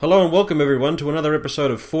Hello and welcome everyone to another episode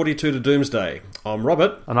of 42 to Doomsday. I'm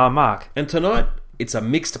Robert. And I'm Mark. And tonight, it's a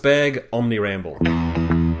mixed bag omni-ramble.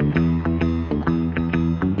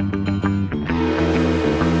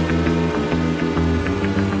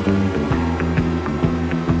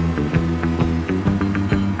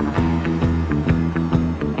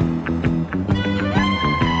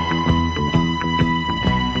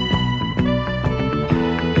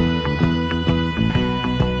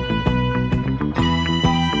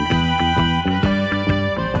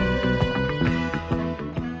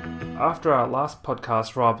 After our last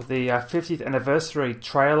podcast, Rob, the 50th anniversary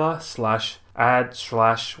trailer / ad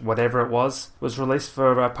 / whatever it was released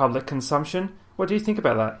for public consumption. What do you think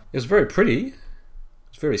about that? It's very pretty.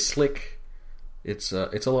 It's very slick. It's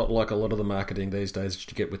a lot like a lot of the marketing these days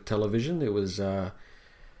that you get with television. It was, I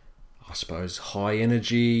suppose, high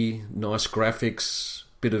energy, nice graphics,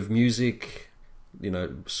 bit of music,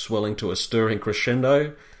 swelling to a stirring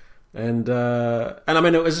crescendo. And I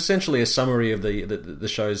mean, it was essentially a summary of the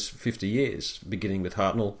show's 50 years, beginning with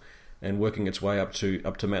Hartnell and working its way up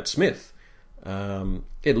to Matt Smith.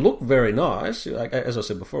 It looked very nice. As I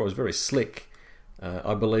said before, it was very slick.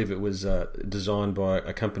 I believe it was designed by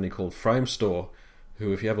a company called Framestore,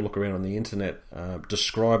 who, if you have a look around on the internet,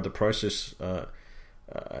 described the process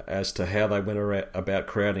as to how they went about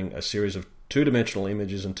creating a series of two-dimensional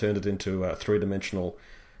images and turned it into a three-dimensional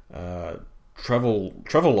travel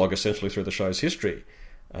log, essentially, through the show's history.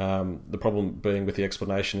 The problem being with the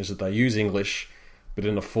explanation is that they use English, but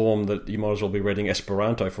in a form that you might as well be reading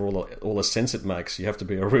Esperanto for all the sense it makes. You have to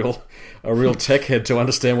be a real tech head to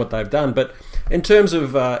understand what they've done. But in terms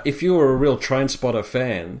of if you were a real Trainspotter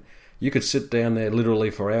fan, you could sit down there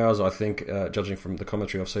literally for hours, I think, judging from the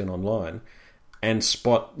commentary I've seen online, and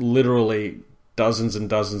spot literally dozens and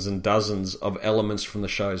dozens and dozens of elements from the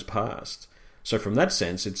show's past. So from that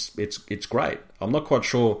sense, it's great. I'm not quite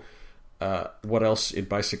sure what else it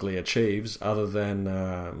basically achieves, other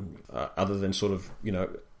than sort of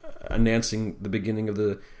announcing the beginning of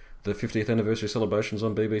the 50th anniversary celebrations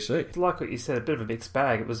on BBC. Like what you said, a bit of a mixed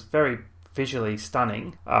bag. It was very visually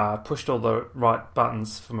stunning. Pushed all the right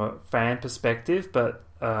buttons from a fan perspective, but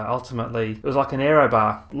ultimately it was like an aero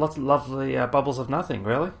bar. Lots of lovely bubbles of nothing,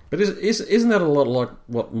 really. But isn't that a lot like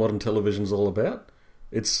what modern television's all about?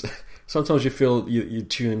 It's sometimes you feel you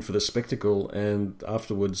tune in for the spectacle, and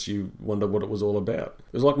afterwards you wonder what it was all about.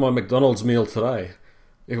 It was like my McDonald's meal today.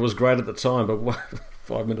 It was great at the time, but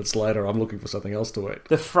 5 minutes later I'm looking for something else to eat.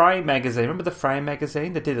 The Frame magazine, remember the Frame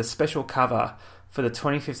magazine? They did a special cover for the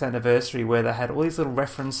 25th anniversary where they had all these little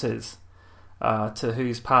references to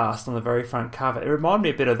who's passed on the very front cover. It reminded me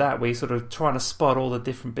a bit of that, where you're sort of trying to spot all the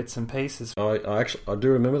different bits and pieces. I do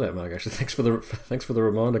remember that, Mark. Actually, thanks for the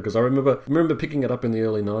reminder, because I remember picking it up in the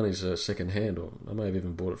early 90s second hand, or I may have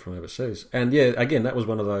even bought it from overseas. And yeah, again, that was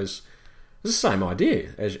one of those. It was the same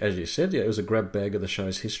idea as you said. Yeah, it was a grab bag of the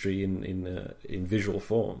show's history in visual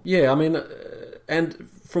form. Yeah, I mean, and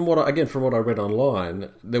from what I read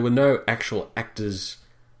online, there were no actual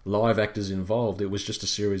live actors involved. It was just a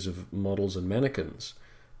series of models and mannequins.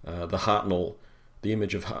 The Hartnell, the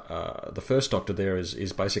image of the first Doctor there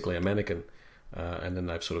is basically a mannequin, and then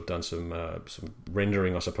they've sort of done some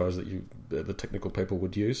rendering, I suppose, that the technical people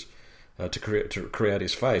would use to create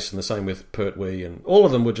his face. And the same with Pertwee, and all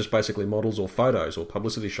of them were just basically models or photos or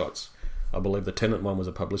publicity shots. I believe the Tennant one was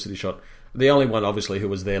a publicity shot. The only one, obviously, who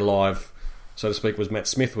was there live, so to speak, was Matt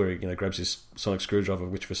Smith, where he grabs his sonic screwdriver,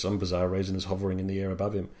 which for some bizarre reason is hovering in the air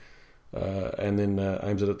above him, and then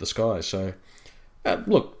aims it at the sky. So,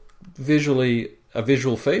 look, visually a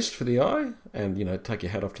visual feast for the eye, and take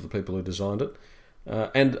your hat off to the people who designed it.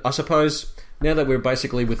 And I suppose now that we're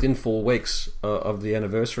basically within 4 weeks of the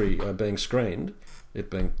anniversary being screened,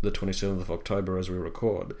 it being the 27th of October as we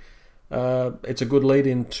record, it's a good lead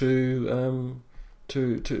into.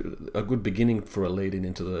 To a good beginning for a lead-in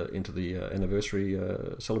into the anniversary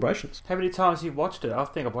celebrations. How many times you've watched it? I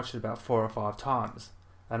think I've watched it about 4 or 5 times,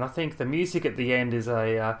 and I think the music at the end is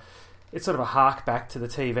it's sort of a hark back to the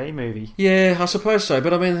TV movie. Yeah, I suppose so.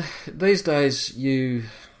 But I mean, these days the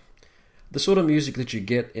sort of music that you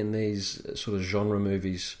get in these sort of genre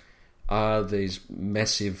movies are these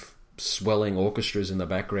massive swelling orchestras in the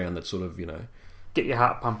background that sort of get your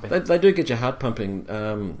heart pumping. They do get your heart pumping.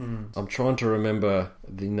 I'm trying to remember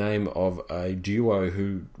the name of a duo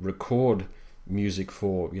who record music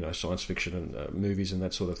for science fiction and movies and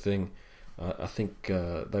that sort of thing. I think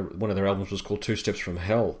one of their albums was called Two Steps from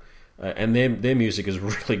Hell, and their music is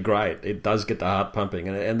really great. It does get the heart pumping,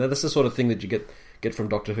 and that's the sort of thing that you get from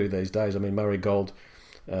Doctor Who these days. I mean, Murray Gold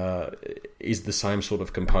is the same sort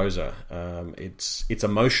of composer. It's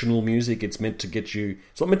emotional music. It's meant to get you.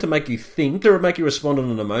 It's not meant to make you think or make you respond on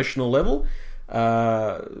an emotional level,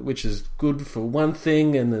 which is good for one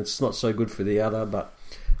thing, and it's not so good for the other. But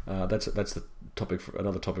that's the topic for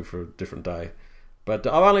another topic for a different day. But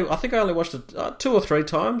I think I only watched it 2 or 3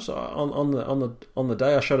 times on the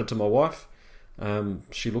day. I showed it to my wife.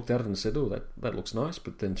 She looked at it and said, "Oh, that looks nice,"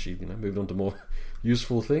 but then she moved on to more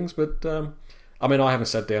useful things. But I haven't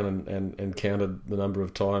sat down and counted the number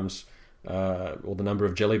of times or the number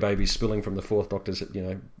of jelly babies spilling from the Fourth Doctor's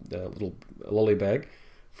little lolly bag,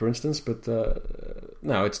 for instance. But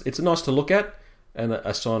no, it's nice to look at and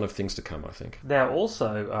a sign of things to come, I think. Now,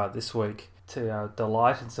 also this week, to our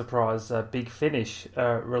delight and surprise, Big Finish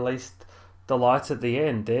released The Lights at the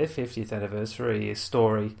End, their 50th anniversary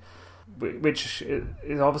story, which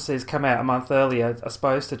obviously has come out a month earlier, I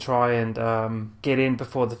suppose, to try and get in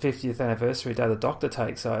before the 50th anniversary day the Doctor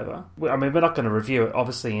takes over. We're not going to review it,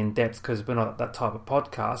 obviously, in depth because we're not that type of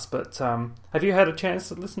podcast, but have you had a chance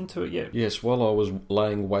to listen to it yet? Yes, while I was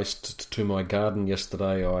laying waste to my garden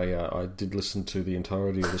yesterday, I did listen to the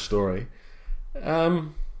entirety of the story.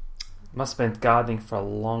 Must have been gardening for a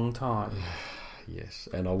long time. Yes,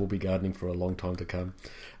 and I will be gardening for a long time to come.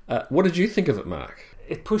 What did you think of it, Mark?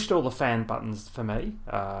 It pushed all the fan buttons for me.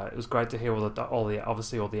 It was great to hear all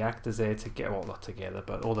the actors there not together,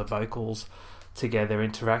 but all the vocals together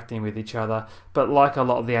interacting with each other. But like a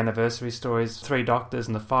lot of the anniversary stories, 3 Doctors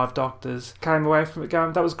and the 5 Doctors came away from it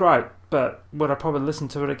going, that was great. But would I probably listen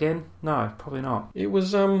to it again? No, probably not. It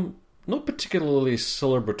was not particularly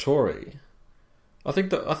celebratory. I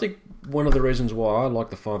think one of the reasons why I like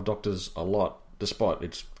the 5 Doctors a lot, despite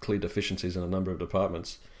its clear deficiencies in a number of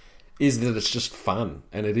departments, is that it's just fun,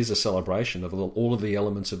 and it is a celebration of all of the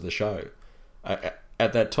elements of the show at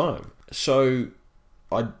that time. So,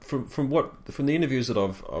 from the interviews that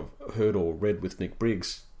I've heard or read with Nick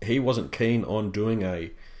Briggs, he wasn't keen on doing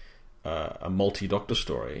a multi-Doctor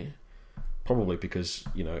story, probably because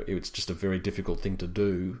it's just a very difficult thing to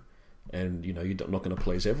do, and you're not going to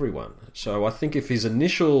please everyone. So I think if his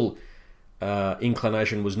initial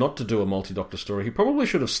inclination was not to do a multi-Doctor story, he probably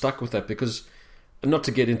should have stuck with that, because, not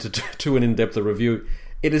to get into too an in-depth a review,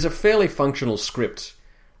 it is a fairly functional script,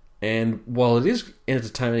 and while it is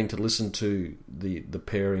entertaining to listen to the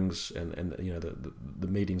pairings and the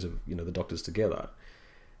meetings of the Doctors together,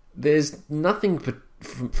 there's nothing,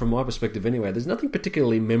 from my perspective anyway, there's nothing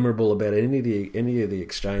particularly memorable about any of the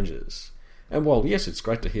exchanges. And while yes, it's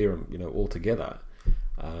great to hear them all together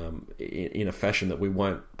in a fashion that we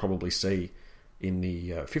won't probably see in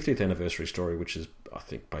the 50th anniversary story, which is, I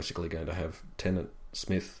think, basically going to have Tennant,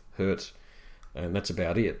 Smith, Hurt, and that's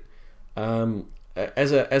about it.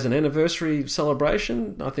 As an anniversary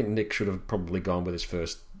celebration, I think Nick should have probably gone with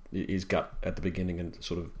his gut at the beginning and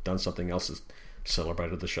sort of done something else that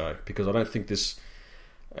celebrated the show, because I don't think this,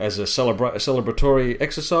 as a celebratory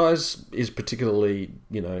exercise, is particularly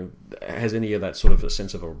has any of that sort of a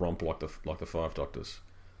sense of a romp like the 5 Doctors.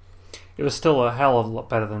 It was still a hell of a lot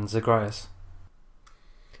better than Zagreus.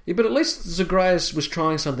 Yeah, but at least Zagreus was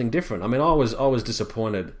trying something different. I was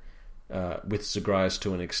disappointed with Zagreus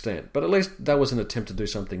to an extent, but at least that was an attempt to do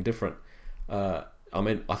something different. I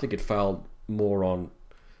think it failed more on.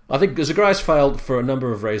 I think Zagreus failed for a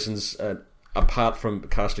number of reasons, apart from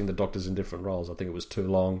casting the Doctors in different roles. I think it was too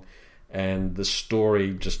long, and the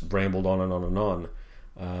story just rambled on and on and on.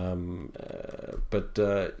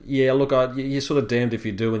 You're sort of damned if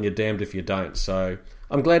you do and you're damned if you don't. So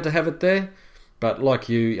I'm glad to have it there. But like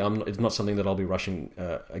you, it's not something that I'll be rushing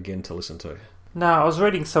again to listen to. No, I was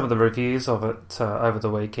reading some of the reviews of it over the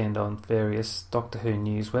weekend on various Doctor Who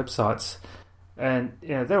news websites, and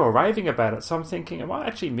they were raving about it. So I'm thinking, am I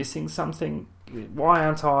actually missing something? Why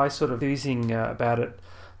aren't I sort of using about it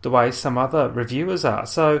the way some other reviewers are?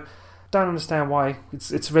 So don't understand why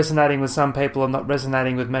it's resonating with some people and not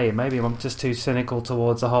resonating with me. Maybe I'm just too cynical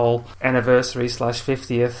towards the whole anniversary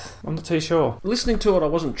 /50th. I'm not too sure. Listening to it, I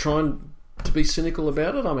wasn't trying to be cynical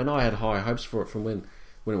about it. I had high hopes for it from when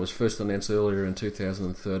it was first announced earlier in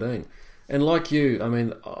 2013. And like you,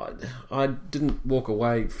 I didn't walk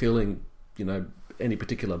away feeling, any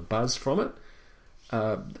particular buzz from it.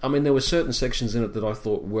 There were certain sections in it that I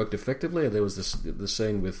thought worked effectively. There was the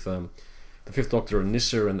scene with the Fifth Doctor and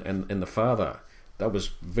Nyssa and the father. That was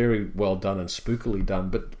very well done and spookily done.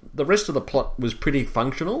 But the rest of the plot was pretty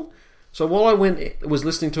functional. So while I was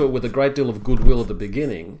listening to it with a great deal of goodwill at the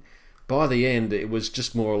beginning, by the end, it was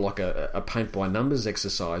just more like a paint-by-numbers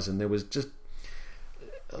exercise, and there was just...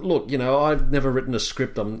 Look, I've never written a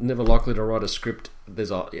script. I'm never likely to write a script.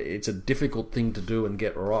 It's a difficult thing to do and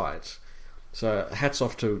get right. So hats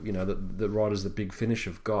off to the writers that Big Finish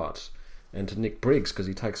have got, and to Nick Briggs, because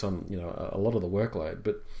he takes on a lot of the workload.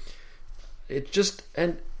 But it just,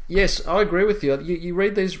 and yes, I agree with you. You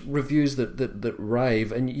read these reviews that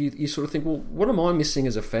rave, and you sort of think, well, what am I missing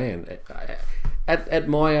as a fan? At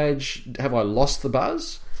my age, have I lost the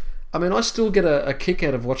buzz? I mean, I still get a kick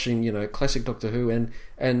out of watching classic Doctor Who,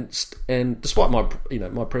 and despite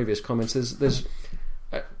my previous comments, there's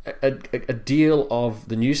a deal of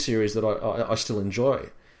the new series that I still enjoy,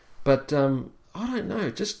 but I don't know,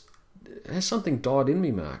 just has something died in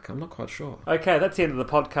me, Mark. I'm not quite sure. Okay, that's the end of the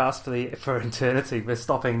podcast for eternity. We're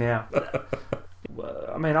stopping now.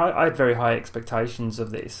 I mean, I had very high expectations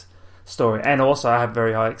of this story, and also I have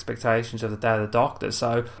very high expectations of the Day of the Doctor,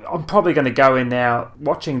 so I'm probably going to go in now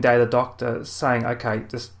watching Day of the Doctor saying, okay,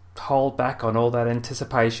 just hold back on all that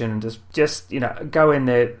anticipation and just go in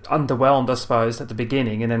there underwhelmed, I suppose, at the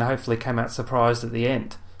beginning, and then hopefully come out surprised at the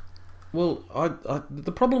end. Well,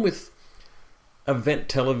 the problem with event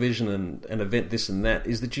television and event this and that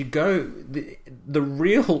is that you go, the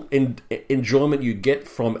real enjoyment you get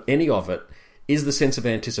from any of it is the sense of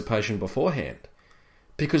anticipation beforehand,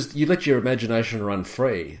 because you let your imagination run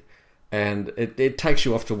free and it takes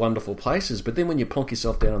you off to wonderful places. But then when you plonk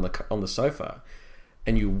yourself down on the sofa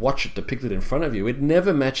and you watch it depicted in front of you, it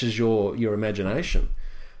never matches your imagination.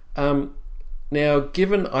 Now,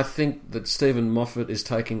 given I think that Stephen Moffat is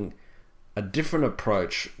taking a different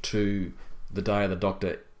approach to the Day of the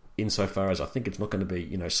Doctor, insofar as I think it's not going to be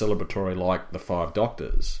celebratory like the Five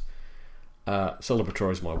Doctors.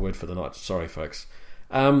 Celebratory is my word for the night. Sorry, folks.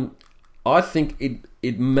 I think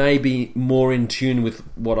it may be more in tune with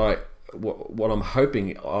what I'm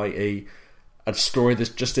hoping, i.e., a story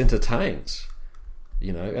that just entertains.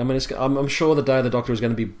 I mean, I'm sure the Day of the Doctor is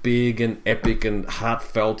going to be big and epic and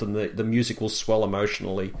heartfelt, and the music will swell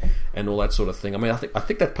emotionally and all that sort of thing. I mean, I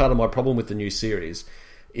think that's part of my problem with the new series,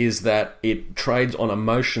 is that it trades on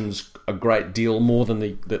emotions a great deal more than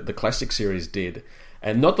the classic series did.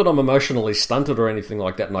 And not that I'm emotionally stunted or anything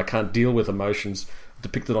like that, and I can't deal with emotions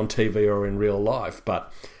depicted on TV or in real life,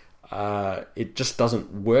 but it just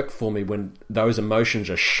doesn't work for me when those emotions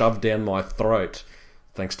are shoved down my throat,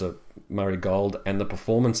 thanks to Murray Gold and the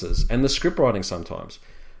performances and the script writing sometimes.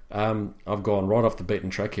 I've gone right off the beaten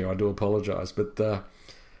track here, I do apologise, but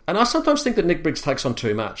and I sometimes think that Nick Briggs takes on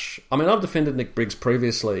too much. I mean, I've defended Nick Briggs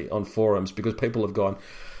previously on forums because people have gone,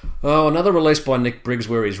 oh, another release by Nick Briggs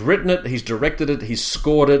where he's written it, he's directed it, he's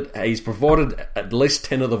scored it, he's provided at least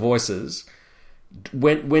 10 of the voices.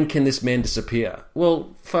 When can this man disappear?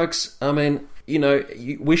 Well, folks, I mean,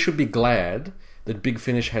 we should be glad that Big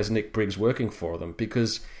Finish has Nick Briggs working for them,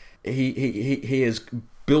 because he has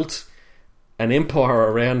built an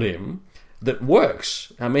empire around him that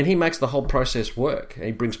works. I mean, he makes the whole process work.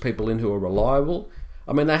 He brings people in who are reliable.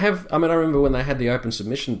 I mean, I remember when they had the open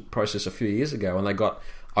submission process a few years ago, and they got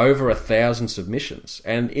over 1,000 submissions,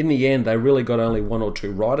 and in the end, they really got only one or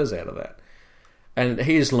two writers out of that. And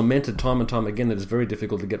he has lamented time and time again that it's very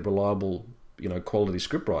difficult to get reliable, quality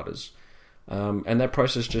scriptwriters, and that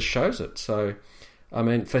process just shows it. So, I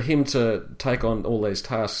mean, for him to take on all these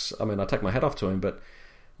tasks, I mean, I take my hat off to him, but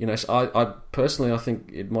I personally, I think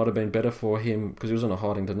it might have been better for him, because he was on a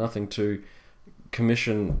hiding to nothing, to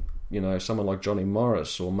commission, someone like Johnny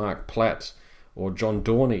Morris or Mark Platt or John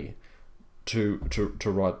Dorney to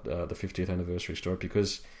write the 50th anniversary story,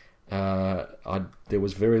 because there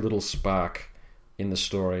was very little spark in the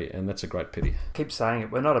story, and that's a great pity. I keep saying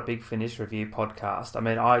it, we're not a Big Finish review podcast. I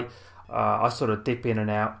mean, I sort of dip in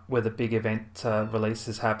and out where the big event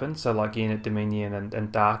releases happen. So like Unit Dominion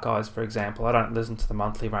and Dark Eyes, for example. I don't listen to the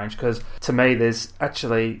monthly range because to me there's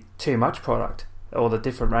actually too much product, all the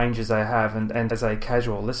different ranges they have. And as a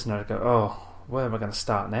casual listener, I go, oh, where am I going to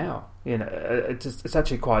start now? It's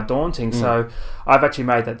actually quite daunting. So I've actually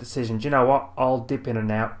made that decision. Do you know what? I'll dip in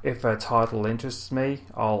and out. If a title interests me,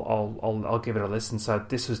 I'll give it a listen. So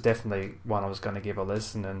this was definitely one I was going to give a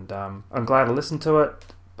listen, and I'm glad I listened to it,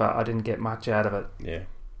 but I didn't get much out of it. Yeah,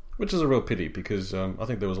 which is a real pity, because I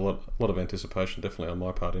think there was a lot of anticipation, definitely on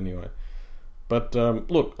my part anyway. But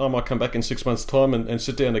look, I might come back in 6 months' time and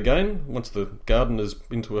sit down again once the garden is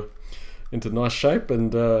into nice shape,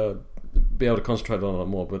 and be able to concentrate on it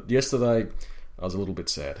more. But yesterday, I was a little bit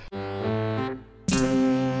sad.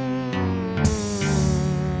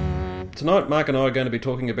 Tonight, Mark and I are going to be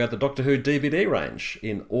talking about the Doctor Who DVD range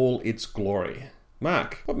in all its glory.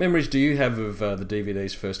 Mark, what memories do you have of the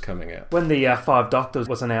DVDs first coming out? When the Five Doctors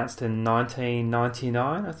was announced in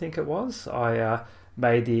 1999, I think it was, I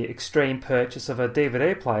made the extreme purchase of a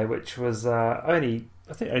DVD player, which was only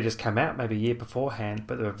just came out maybe a year beforehand,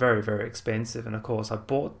 but they were very, very expensive. And of course, I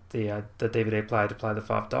bought the DVD player to play the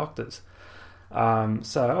Five Doctors.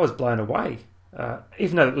 So I was blown away.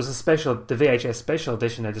 Even though it was the VHS special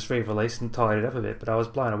edition they just re-released and tidied it up a bit, but I was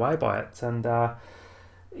blown away by it. And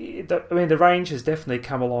the range has definitely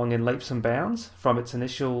come along in leaps and bounds from its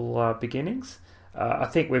initial beginnings. I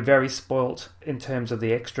think we're very spoilt in terms of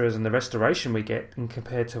the extras and the restoration we get in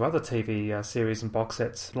compared to other TV series and box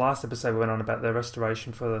sets. Last episode we went on about the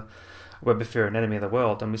restoration for the Web of Fear and Enemy of the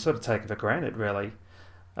World, and we sort of take it for granted, really,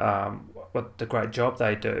 what the great job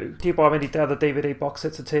they do. Do you buy many other DVD box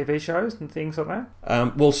sets of TV shows and things like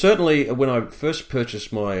that? Well, certainly when I first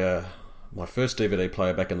purchased my my first DVD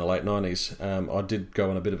player back in the late 90s, I did go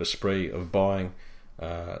on a bit of a spree of buying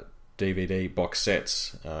DVD box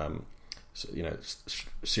sets.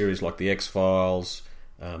 Series like The X-Files,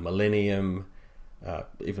 Millennium,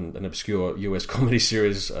 even an obscure US comedy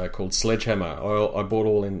series called Sledgehammer. I bought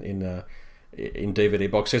all in DVD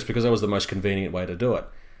box sets because that was the most convenient way to do it.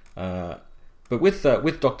 But with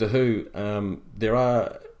Doctor Who,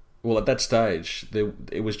 at that stage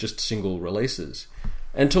it was just single releases,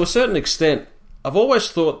 and to a certain extent, I've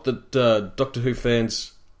always thought that Doctor Who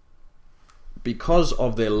fans, because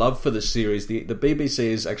of their love for the series, the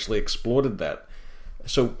BBC has actually exploited that.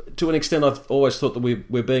 So to an extent, I've always thought that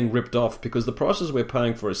we're being ripped off because the prices we're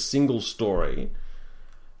paying for a single story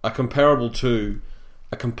are comparable to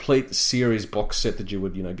a complete series box set that you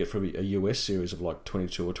would get from a US series of like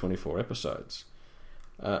 22 or 24 episodes.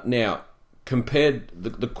 Now, compared,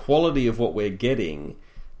 the quality of what we're getting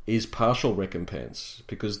is partial recompense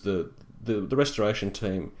because the restoration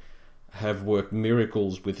team have worked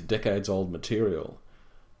miracles with decades-old material.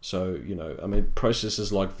 So,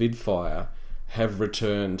 processes like Vidfire have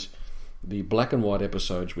returned the black and white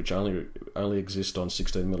episodes, which only exist on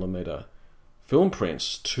 16mm film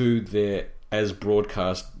prints, to their as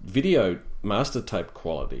broadcast video master tape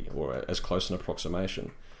quality, or as close an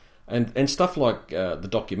approximation. And stuff like the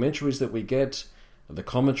documentaries that we get, the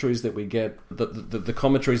commentaries that we get, the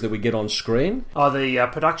commentaries that we get on screen. Oh, the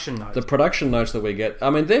production notes. The production notes that we get. I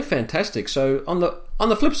mean, they're fantastic. So on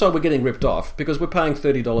the flip side, we're getting ripped off because we're paying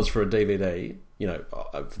 $30 for a DVD,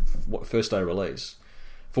 first day release,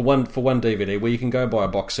 for one DVD, where you can go buy a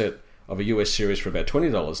box set of a US series for about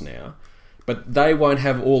 $20 now, but they won't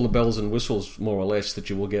have all the bells and whistles, more or less, that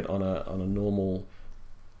you will get on a normal,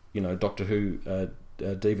 Doctor Who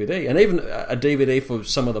DVD, and even a DVD for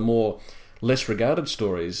some of the more less regarded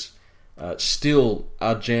stories still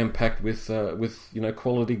are jam-packed with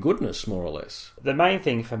quality goodness, more or less. The main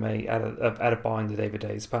thing for me out of buying the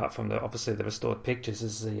DVDs, apart from obviously the restored pictures,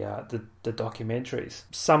 is the documentaries.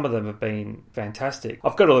 Some of them have been fantastic.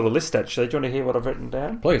 I've got a little list actually. Do you want to hear what I've written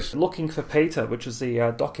down? Please. Looking for Peter, which was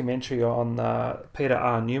the documentary on Peter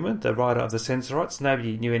R. Newman, the writer of the Sensorites.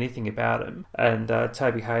 Nobody knew anything about him, and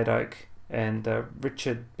Toby Haydock and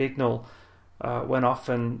Richard Bignell went off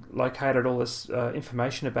and located all this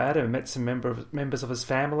information about him and met some members of his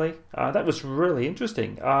family. That was really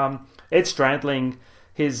interesting. Ed Stradling,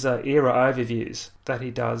 his era overviews that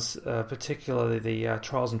he does, particularly the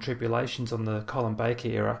Trials and Tribulations on the Colin Baker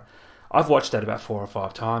era. I've watched that about 4 or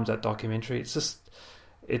 5 times, that documentary. It's just...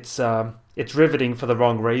 It's riveting for the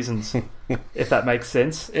wrong reasons, if that makes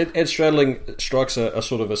sense. Ed Stradling strikes a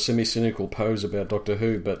sort of a semi-cynical pose about Doctor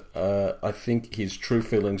Who, but I think his true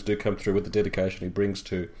feelings do come through with the dedication he brings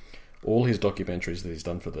to all his documentaries that he's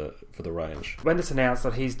done for the range. When it's announced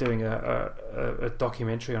that he's doing a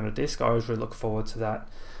documentary on a disc, I always really look forward to that.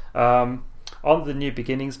 On the New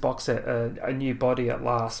Beginnings box set, A New Body at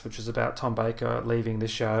Last, which was about Tom Baker leaving the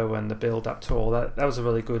show and the build-up to all that. That was a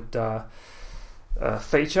really good...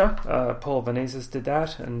 feature. Paul Venezes did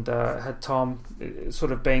that, and had Tom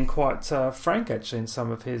sort of being quite frank actually in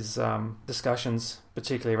some of his discussions,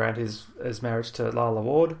 particularly around his marriage to Lala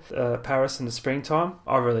Ward. Paris in the Springtime,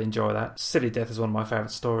 I really enjoy that. City Death is one of my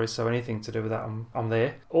favourite stories, so anything to do with that, I'm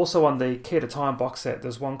there. Also on the Key to Time box set,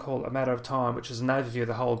 there's one called A Matter of Time, which is an overview of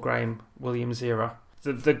the whole Graham Williams era.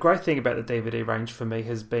 The great thing about the DVD range for me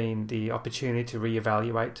has been the opportunity to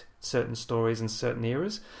reevaluate certain stories in certain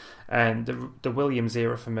eras. And the Williams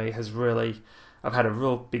era for me has really... I've had a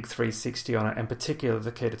real big 360 on it, and particularly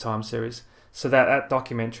the Key to Time series. So that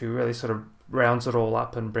documentary really sort of rounds it all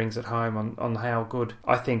up and brings it home on how good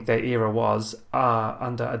I think their era was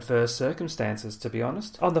under adverse circumstances, to be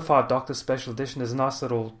honest. On the 5 Doctors Special Edition, there's a nice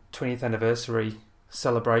little 20th anniversary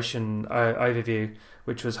celebration overview,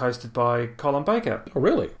 which was hosted by Colin Baker. Oh,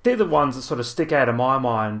 really? They're the ones that sort of stick out of my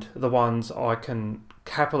mind, the ones I can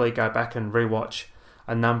happily go back and rewatch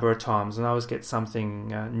a number of times and I always get something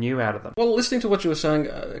new out of them. Well, listening to what you were saying,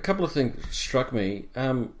 a couple of things struck me.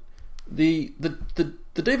 The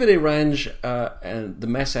DVD range and the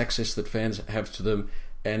mass access that fans have to them,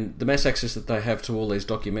 and the mass access that they have to all these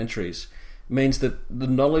documentaries, means that the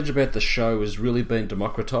knowledge about the show has really been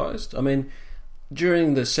democratized. I mean,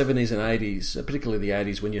 during the 70s and 80s, particularly the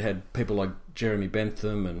 80s, when you had people like Jeremy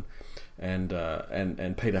Bentham and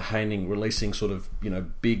Peter Haining releasing sort of,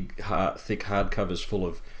 big, thick hardcovers full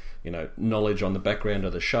of, knowledge on the background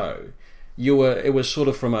of the show, you were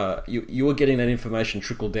getting that information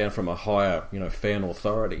trickled down from a higher, fan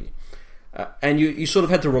authority. And you sort of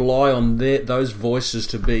had to rely on those voices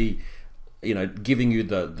to be, giving you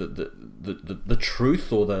the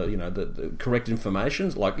truth or the correct information.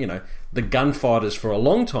 Like, the Gunfighters for a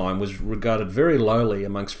long time was regarded very lowly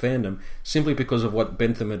amongst fandom simply because of what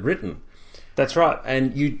Bentham had written. That's right.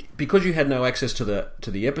 And because you had no access to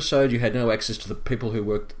the episode, you had no access to the people who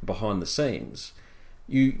worked behind the scenes.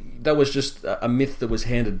 That was just a myth that was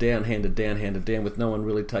handed down, with no one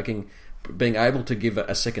really being able to give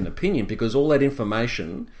a second opinion, because all that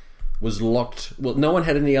information was locked. Well, no one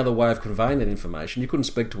had any other way of conveying that information. You couldn't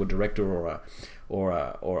speak to a director or a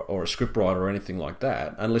scriptwriter or anything like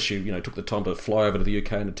that, unless you took the time to fly over to the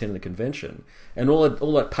UK and attend the convention. And all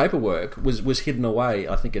that paperwork was hidden away,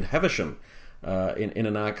 I think, in Havisham, in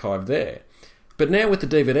an archive there. But now with the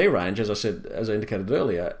DVD range, as I indicated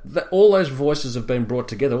earlier, all those voices have been brought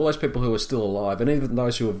together. All those people who are still alive, and even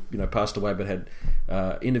those who have passed away but had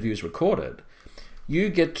interviews recorded, you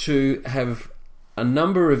get to have a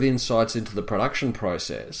number of insights into the production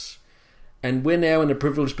process, and we're now in a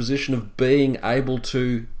privileged position of being able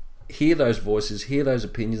to hear those voices, hear those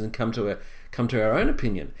opinions, and come to our own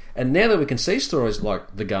opinion. And now that we can see stories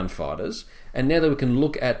like the Gunfighters, and now that we can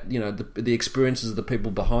look at the experiences of the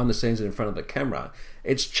people behind the scenes and in front of the camera,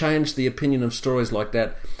 it's changed the opinion of stories like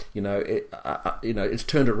that. It's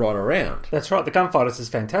turned it right around. That's right. The Gunfighters is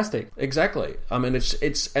fantastic. Exactly. I mean, that's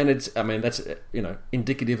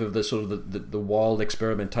indicative of the sort of the wild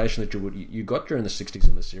experimentation that you got during the 60s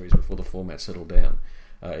in the series before the format settled down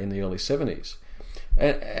in the early 70s.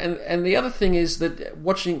 And the other thing is that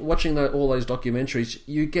watching all those documentaries,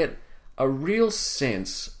 you get a real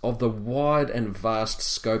sense of the wide and vast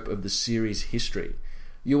scope of the series' history.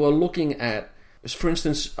 You are looking at, for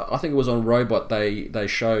instance, I think it was on Robot, they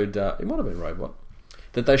showed, it might have been Robot,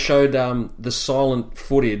 that they showed the silent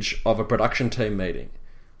footage of a production team meeting.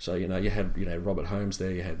 So, you had Robert Holmes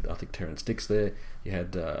there, you had, I think, Terrence Dicks there, you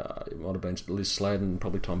had, it might have been Liz Sladen,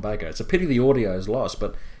 probably Tom Baker. It's a pity the audio is lost,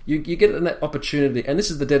 but you get an opportunity, and this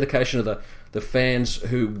is the dedication of the fans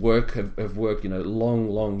who have worked,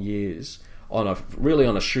 long years on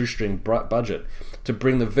a shoestring budget to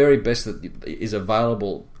bring the very best that is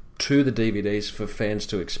available to the DVDs for fans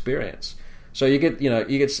to experience. So you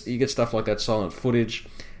get stuff like that silent footage.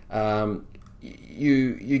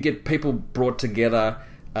 You get people brought together.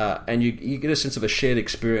 And you get a sense of a shared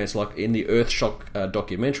experience, like in the Earthshock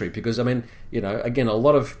documentary, because again, a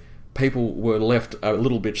lot of people were left a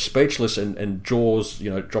little bit speechless and jaws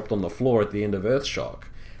dropped on the floor at the end of Earthshock.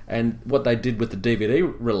 And what they did with the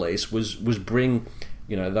DVD release was bring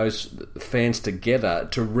those fans together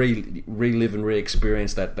to relive and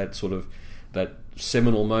re-experience that sort of that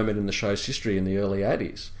seminal moment in the show's history in the early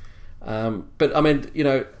 80s. But I mean,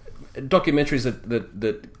 documentaries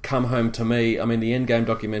that come home to me, I mean, the Endgame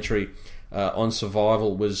documentary on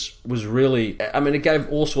survival was really, I mean, it gave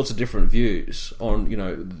all sorts of different views on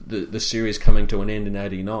the series coming to an end in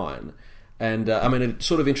 '89, and I mean, it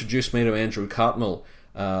sort of introduced me to Andrew Cartmel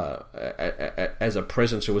as a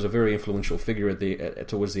presence who was a very influential figure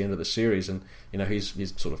towards the end of the series, and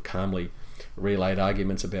he's sort of calmly relayed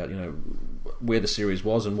arguments about where the series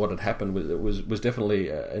was and what had happened was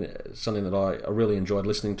definitely something that I really enjoyed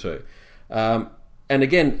listening to. And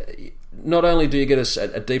again, not only do you get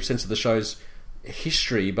a deep sense of the show's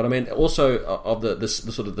history, but I mean also of the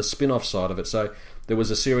sort of the spin-off side of it. So there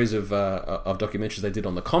was a series of documentaries they did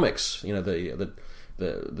on the comics, the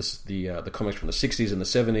comics from the 60s and the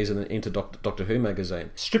 70s, and then into Doctor Who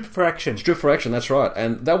magazine. Strip for Action, that's right.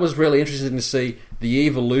 And that was really interesting to see the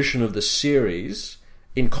evolution of the series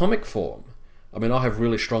in comic form. I mean, I have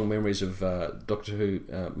really strong memories of Doctor Who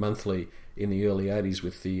Monthly in the early 80s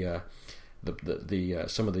with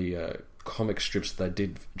some of the comic strips that they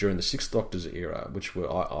did during the Sixth Doctor's era, which were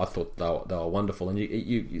I thought they were wonderful, and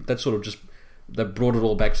you that sort of just that brought it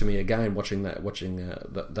all back to me again watching that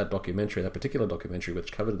documentary, that particular documentary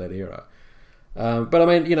which covered that era. But I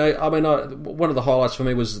mean, one of the highlights for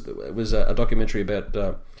me was a documentary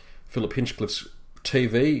about Philip Hinchcliffe's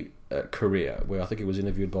TV career, where I think he was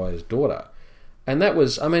interviewed by his daughter, and that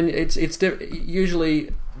was, I mean,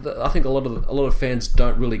 usually I think a lot of fans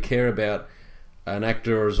don't really care about an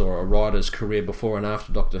actor's or a writer's career before and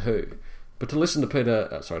after Doctor Who, but to listen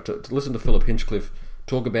to listen to Philip Hinchcliffe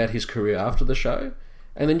talk about his career after the show,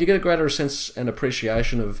 and then you get a greater sense and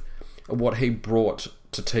appreciation of what he brought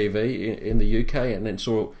to TV in the UK, and then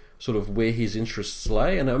sort of where his interests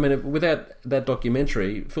lay. And I mean, without that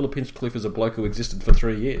documentary, Philip Hinchcliffe is a bloke who existed for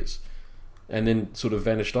 3 years and then sort of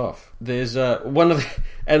vanished off. There's one of the,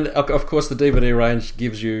 and of course the DVD range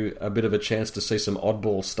gives you a bit of a chance to see some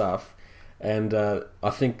oddball stuff. And I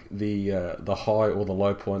think the high or the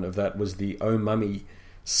low point of that was the Oh Mummy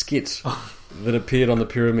skit that appeared on the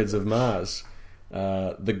Pyramids of Mars.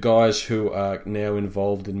 The guys who are now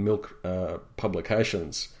involved in Milk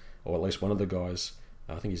Publications, or at least one of the guys,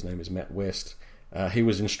 I think his name is Matt West, he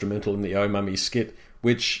was instrumental in the Oh Mummy skit,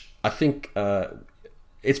 which I think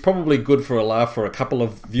it's probably good for a laugh for a couple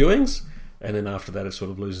of viewings, and then after that it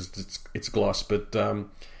sort of loses its gloss. But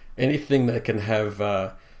anything that can have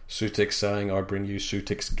Sutex saying, "I bring you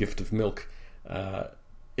Sutek's gift of milk,"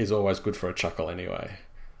 is always good for a chuckle anyway.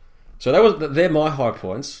 So they're my high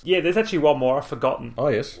points. Yeah, there's actually one more I've forgotten. Oh,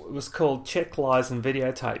 yes. It was called Check, Lies and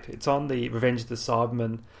Videotape. It's on the Revenge of the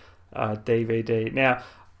Cybermen DVD. Now,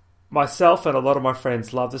 myself and a lot of my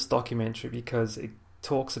friends love this documentary because it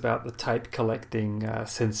talks about the tape collecting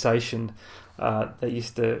sensation that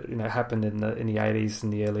used to happen in the 80s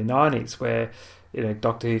and the early 90s, where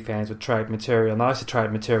Doctor Who fans would trade material. And I used to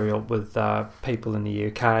trade material with people in the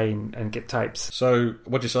UK and get tapes. So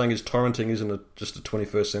what you're saying is torrenting isn't just a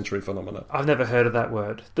 21st century phenomenon? I've never heard of that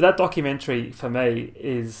word. But that documentary, for me,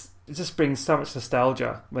 it just brings so much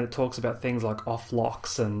nostalgia when it talks about things like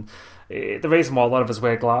off-locks. And the reason why a lot of us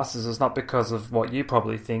wear glasses is not because of what you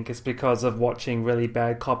probably think. It's because of watching really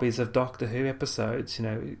bad copies of Doctor Who episodes.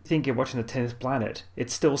 Think you're watching The 10th Planet.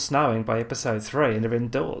 It's still snowing by episode 3 and they're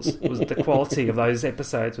indoors. The quality of those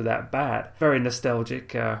episodes were that bad. Very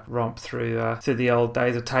nostalgic romp through the old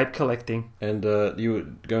days of tape collecting. And you were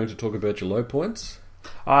going to talk about your low points?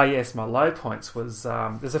 Ah, yes, my low points was,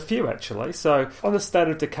 there's a few actually. So on the State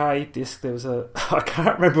of Decay disc, there was I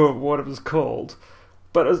can't remember what it was called,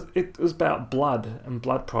 but it was about blood and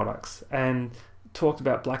blood products, and talked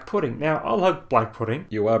about black pudding. Now, I love black pudding.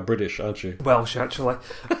 You are British, aren't you? Welsh, actually.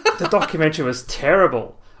 The documentary was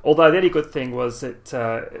terrible. Although the only good thing was that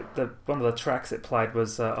one of the tracks it played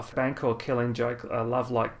was off a band called Killing Joke. Love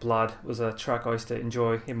Like Blood was a track I used to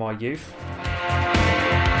enjoy in my youth.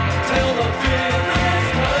 Till the fear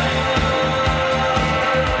is gone,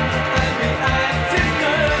 and the act is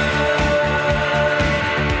done.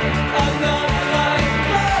 Enough like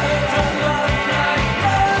blood, enough like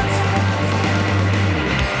blood.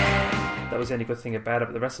 That was the only good thing about it,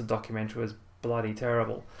 but the rest of the documentary was bloody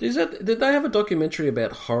terrible. Did they have a documentary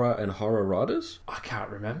about horror and horror writers? I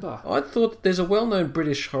can't remember. I thought there's a well-known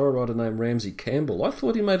British horror writer named Ramsey Campbell. I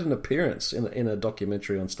thought he made an appearance in a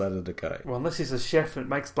documentary on State of Decay. Well, unless he's a chef that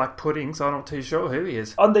makes black puddings, I'm not too sure who he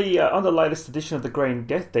is. On the latest edition of the Green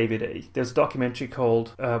Death DVD, there's a documentary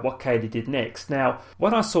called What Katie Did Next. Now,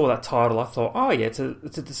 when I saw that title, I thought, oh yeah, it's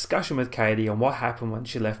a discussion with Katie on what happened when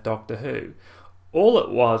she left Doctor Who. All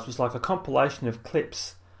it was like a compilation of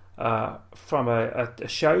clips from a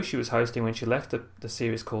show she was hosting when she left the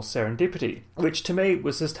series called Serendipity, which to me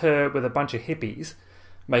was just her with a bunch of hippies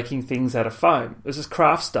making things out of foam. It was just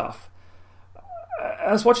craft stuff.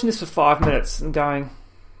 I was watching this for 5 minutes and going,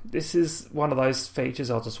 this is one of those features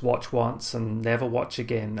I'll just watch once and never watch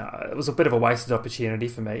again. It was a bit of a wasted opportunity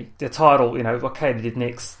for me. The title, What Katie Did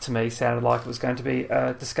Next, to me sounded like it was going to be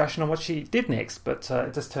a discussion on what she did next, but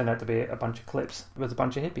it just turned out to be a bunch of clips with a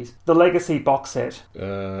bunch of hippies. The Legacy box set.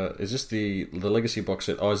 Is this the Legacy box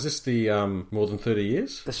set? Oh, is this the More Than 30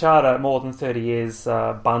 Years? The Shada More Than 30 Years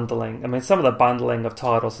bundling. I mean, some of the bundling of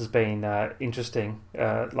titles has been interesting,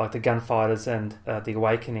 like The Gunfighters and The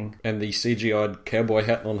Awakening. And the CGI'd cowboy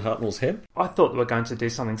hat on Hartnell's head? I thought they were going to do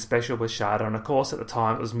something special with Shada, and of course at the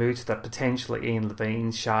time it was mooted that potentially Ian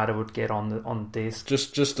Levine's Shada would get on disc.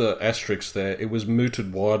 Just an asterisk there. It was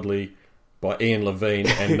mooted widely by Ian Levine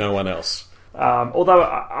and no one else. Although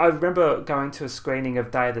I remember going to a screening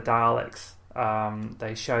of Day of the Daleks.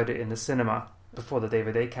 They showed it in the cinema before the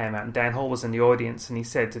DVD came out, and Dan Hall was in the audience, and he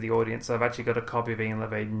said to the audience, I've actually got a copy of Ian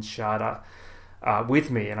Levine's Shada with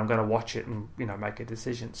me, and I'm going to watch it and make a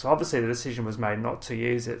decision. So obviously the decision was made not to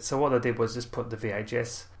use it. So what I did was just put the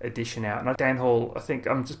VHS edition out. And Dan Hall, I think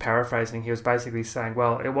I'm just paraphrasing, he was basically saying,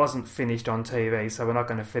 well, it wasn't finished on TV, so we're not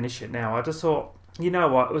going to finish it now. I just thought, you know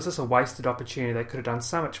what, it was just a wasted opportunity. They could have done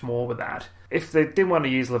so much more with that. If they didn't want to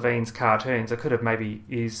use Levine's cartoons, they could have maybe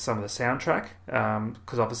used some of the soundtrack,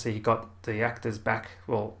 because obviously he got the actors back,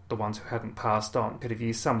 well, the ones who hadn't passed on. Could have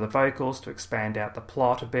used some of the vocals to expand out the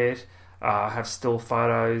plot a bit. Have still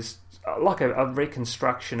photos, like a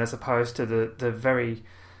reconstruction as opposed to the very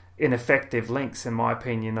ineffective links, in my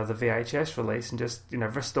opinion, of the VHS release, and just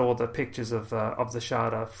restore the pictures of the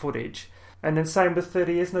Shada footage. And then same with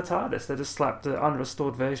 30 Years in the TARDIS. They just slapped an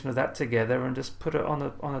unrestored version of that together and just put it on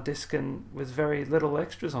a disc and with very little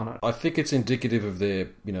extras on it. I think it's indicative of their,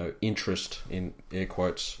 interest, in air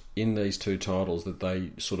quotes, in these two titles, that they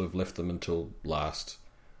sort of left them until last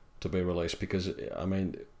to be released. Because,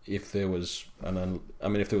 if there was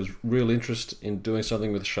if there was real interest in doing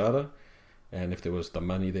something with Shada, and if there was the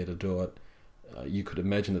money there to do it, you could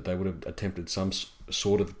imagine that they would have attempted some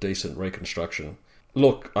sort of decent reconstruction.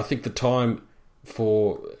 Look, I think the time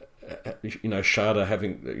for Shada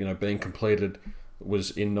having being completed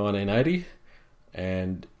was in 1980,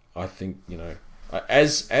 and I think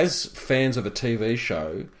as fans of a TV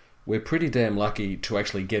show, we're pretty damn lucky to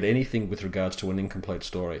actually get anything with regards to an incomplete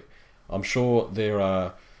story. I'm sure there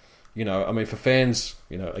are, for fans,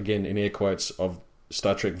 again in air quotes, of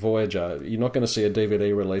Star Trek Voyager, you're not going to see a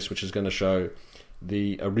DVD release which is going to show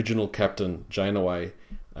the original Captain Janeway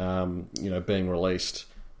being released,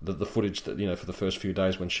 the footage that for the first few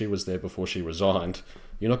days when she was there before she resigned.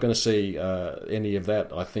 You're not going to see any of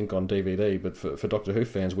that, I think, on DVD. But for Doctor Who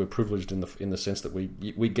fans, we're privileged in the sense that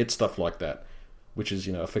we get stuff like that, which is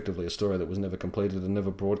effectively a story that was never completed and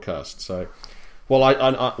never broadcast. So while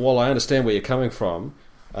I understand where you're coming from,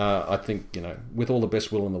 I think with all the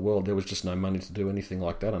best will in the world, there was just no money to do anything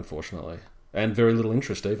like that, unfortunately. And very little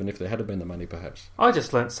interest, even if there had been the money, perhaps. I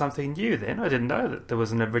just learnt something new then. I didn't know that there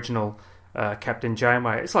was an original Captain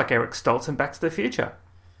Janeway. It's like Eric Stoltz in Back to the Future.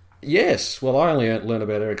 Yes. Well, I only learned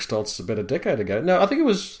about Eric Stoltz about a decade ago. No, I think it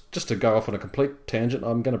was, just to go off on a complete tangent,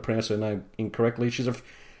 I'm going to pronounce her name incorrectly.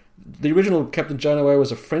 The original Captain Janeway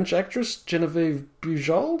was a French actress, Genevieve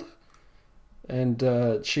Bujold, and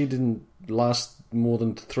she didn't last more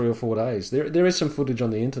than 3 or 4 days. There is some footage on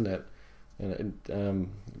the internet, on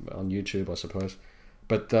YouTube, I suppose.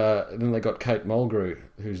 But then they got Kate Mulgrew,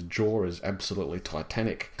 whose jaw is absolutely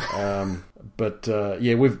titanic.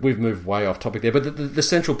 We've moved way off topic there. But the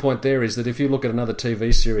central point there is that if you look at another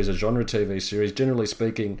TV series, a genre TV series, generally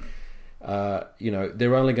speaking,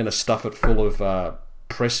 they're only going to stuff it full of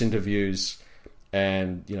press interviews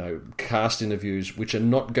and cast interviews, which are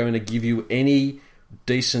not going to give you any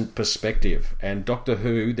decent perspective. And Doctor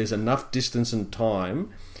Who, there's enough distance and time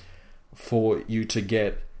for you to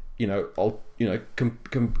get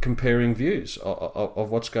comparing views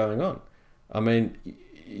of what's going on. I mean,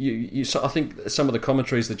 I think some of the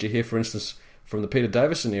commentaries that you hear, for instance, from the Peter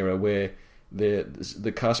Davison era, where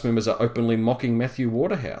the cast members are openly mocking Matthew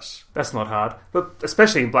Waterhouse. That's not hard, but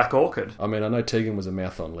especially in Black Orchid. I mean, I know Tegan was a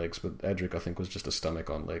mouth on legs, but Adric, I think, was just a stomach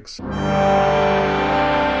on legs.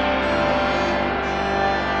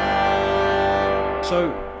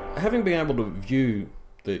 So, having been able to view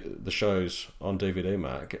the shows on DVD,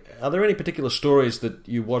 Mark, are there any particular stories that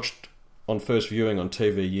you watched on first viewing on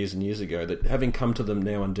TV years and years ago that, having come to them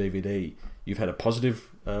now on DVD, you've had a positive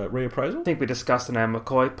reappraisal? I think we discussed in our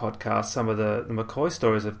McCoy podcast some of the McCoy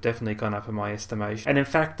stories have definitely gone up in my estimation. And in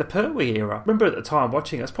fact, the Pertwee era, I remember at the time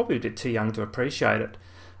watching it, I was probably a bit too young to appreciate it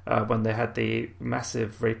when they had the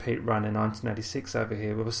massive repeat run in 1986 over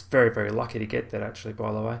here. We was very, very lucky to get that, actually,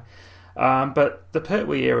 by the way. But the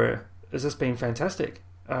Pertwee era has just been fantastic.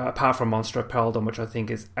 Apart from Monster of Peladon, which I think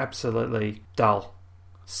is absolutely dull.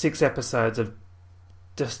 6 episodes of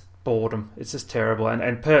just boredom. It's just terrible.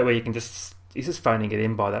 And Pertwee, he's just phoning it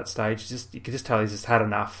in by that stage. You can just tell he's just had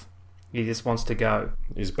enough. He just wants to go.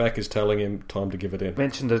 His back is telling him time to give it in.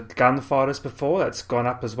 Mentioned the Gunfighters before. That's gone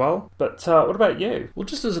up as well. But what about you? Well,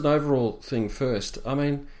 just as an overall thing first, I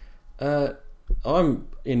mean, I'm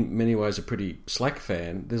in many ways a pretty slack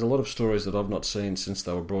fan. There's a lot of stories that I've not seen since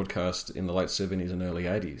they were broadcast in the late 70s and early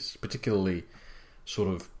 80s, particularly sort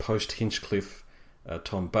of post-Hinchcliffe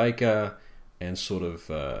Tom Baker and sort of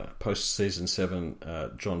post-Season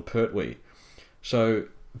 7 John Pertwee. So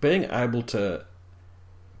being able to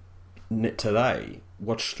today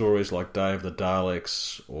watch stories like Day of the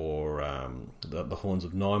Daleks or the Horns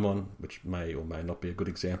of Nimon, which may or may not be a good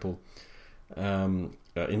example,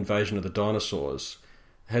 Invasion of the Dinosaurs,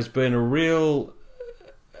 has been a real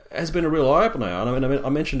eye-opener. And I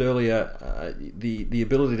mentioned earlier the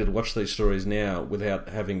ability to watch these stories now without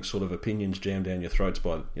having sort of opinions jammed down your throats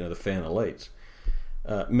by the fan elite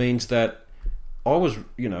means that I was,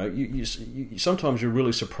 you sometimes you're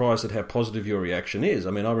really surprised at how positive your reaction is.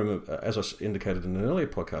 I mean, I remember, as I indicated in an earlier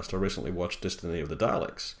podcast, I recently watched Destiny of the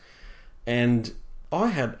Daleks, and I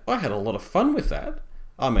had a lot of fun with that.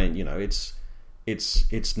 I mean,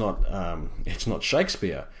 it's not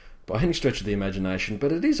Shakespeare by any stretch of the imagination,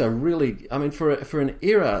 but it is a really, I mean, for an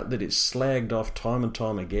era that is slagged off time and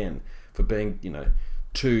time again for being,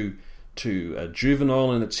 too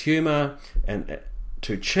juvenile in its humour and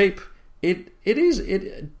too cheap It is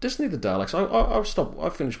Destiny of the Daleks. I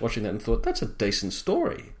finished watching that and thought that's a decent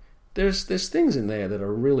story. There's things in there that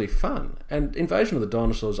are really fun. And Invasion of the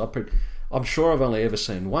Dinosaurs, I'm sure I've only ever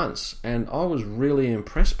seen once, and I was really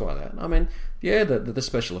impressed by that. I mean, yeah, the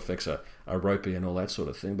special effects are ropey and all that sort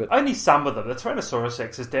of thing, but only some of them. The Tyrannosaurus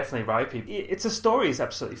Rex is definitely ropey. Its a story is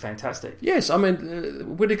absolutely fantastic. Yes, I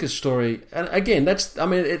mean Whittaker's story, and again,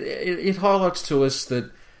 it highlights to us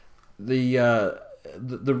that the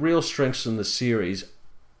real strengths in the series,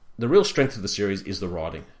 the real strength of the series is the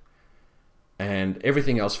writing, and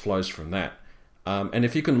everything else flows from that. And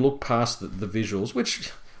if you can look past the visuals,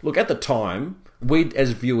 which, look, at the time, we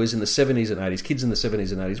as viewers in the 70s and 80s, kids in the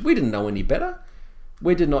 70s and 80s, we didn't know any better.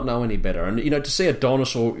 We did not know any better. And, to see a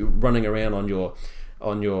dinosaur running around on your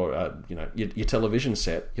television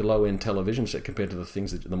set, your low-end television set, compared to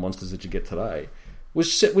the monsters that you get today,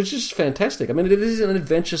 was just fantastic. I mean, it is an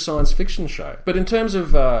adventure science fiction show. But in terms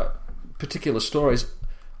of particular stories,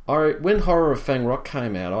 when Horror of Fang Rock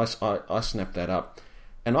came out, I snapped that up.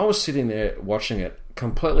 And I was sitting there watching it,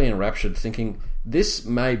 completely enraptured, thinking, this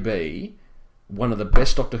may be one of the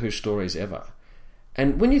best Doctor Who stories ever.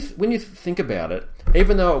 And when you think about it,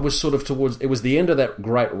 even though it was sort of it was the end of that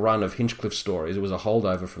great run of Hinchcliffe stories, it was a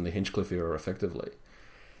holdover from the Hinchcliffe era, effectively.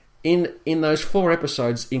 In those 4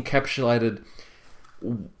 episodes, encapsulated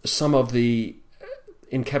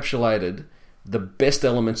the best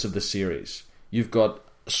elements of the series. You've got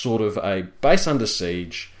sort of a base under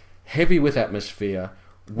siege, heavy with atmosphere,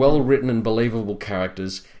 well written and believable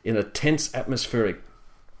characters in a tense atmospheric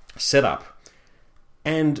setup,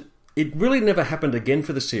 and it really never happened again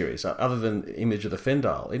for the series, other than Image of the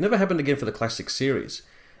Fendahl. It never happened again for the classic series.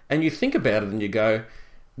 And you think about it and you go,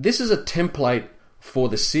 this is a template for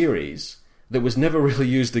the series that was never really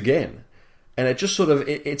used again. And it just sort of,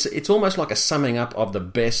 it's almost like a summing up of the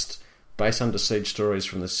best base under siege stories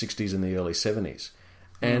from the 60s and the early 70s.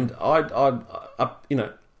 And I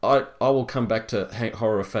will come back to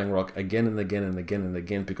Horror of Fang Rock again and again and again and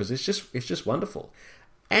again, because it's just wonderful.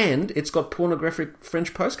 And it's got pornographic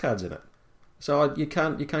French postcards in it, so you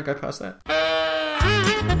can't go past that.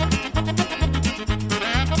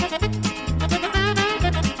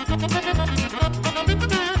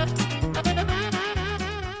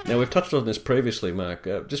 Now, we've touched on this previously, Mark,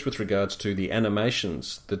 just with regards to the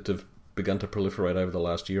animations that have begun to proliferate over the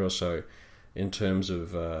last year or so, in terms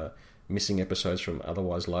of missing episodes from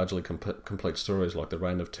otherwise largely complete stories like The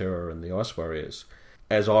Reign of Terror and The Ice Warriors.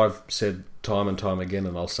 As I've said time and time again,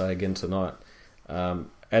 and I'll say again tonight,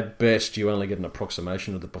 at best you only get an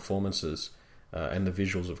approximation of the performances and the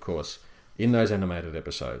visuals, of course, in those animated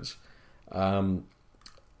episodes. I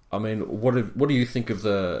mean, what do you think of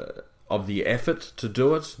the effort to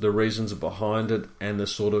do it, the reasons behind it, and the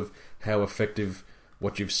sort of how effective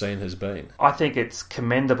what you've seen has been? I think it's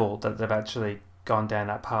commendable that they've actually gone down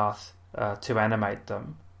that path to animate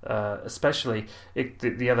them. Especially,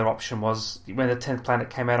 the other option was when the 10th Planet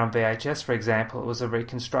came out on VHS, for example, it was a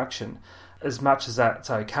reconstruction. As much as that's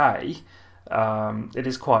okay, it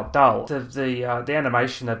is quite dull. The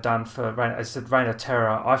animation they've done for Reign of Terror,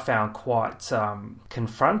 I found quite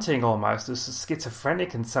confronting almost. It was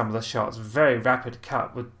schizophrenic in some of the shots, very rapid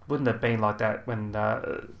cut. Wouldn't have been like that when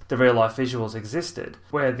the real life visuals existed.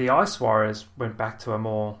 Where the Ice Warriors went back to a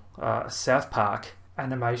more South Park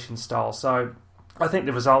animation style. So I think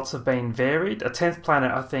the results have been varied. A 10th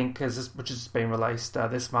Planet, I think, which has been released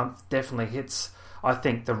this month, definitely hits, I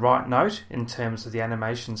think, the right note in terms of the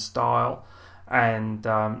animation style, and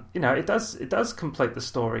it does complete the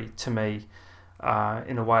story to me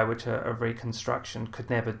in a way which a reconstruction could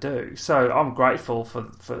never do. So I'm grateful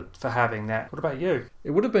for having that. What about you?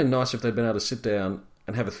 It would have been nice if they'd been able to sit down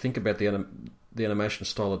and have a think about the animation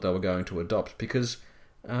style that they were going to adopt, because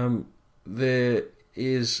there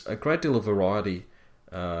is a great deal of variety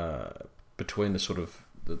between the sort of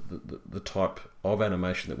the type of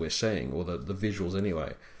animation that we're seeing, or the visuals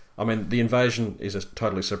anyway. I mean, The Invasion is a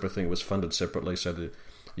totally separate thing. It was funded separately, so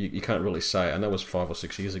you can't really say, and that was 5 or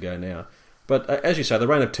 6 years ago now. But as you say, the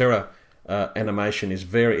Reign of Terror animation is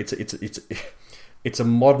it's a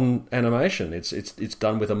modern animation. It's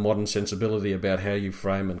done with a modern sensibility about how you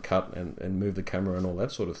frame and cut and move the camera and all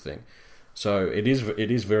that sort of thing. So it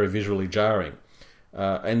is very visually jarring.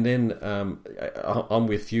 And then I'm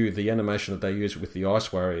with you. The animation that they use with the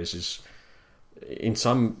Ice Warriors is, in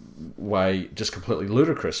some way, just completely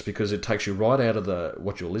ludicrous, because it takes you right out of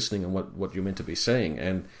what you're listening and what you're meant to be seeing.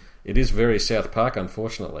 And it is very South Park,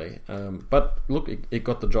 unfortunately. But look, it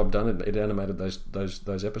got the job done. It animated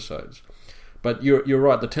those episodes. But you're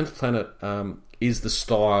right. The 10th Planet is the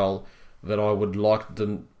style that I would have liked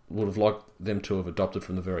them to have adopted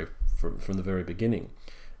from the very beginning.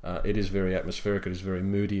 It is very atmospheric. It is very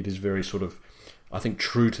moody. It is very sort of, I think,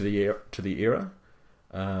 true to the era.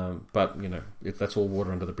 But if that's all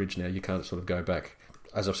water under the bridge now, you can't sort of go back.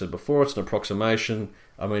 As I've said before, it's an approximation.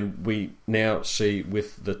 I mean, we now see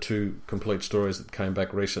with the 2 complete stories that came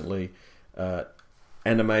back recently,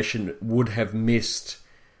 animation would have missed,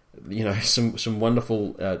 some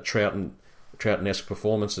wonderful Troughton-esque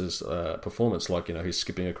performance, like he's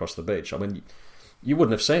skipping across the beach. I mean, you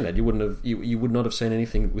wouldn't have seen that. You would not have seen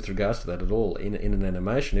anything with regards to that at all in an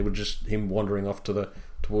animation. It would just him wandering off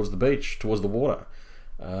towards the beach, towards the water.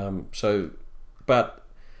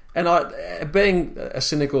 Being a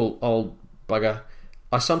cynical old bugger,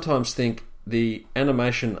 I sometimes think the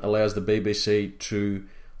animation allows the BBC to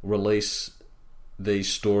release these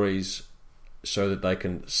stories so that they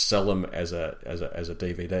can sell them as a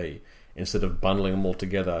DVD instead of bundling them all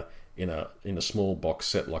together in a small box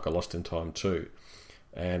set like a Lost in Time 2,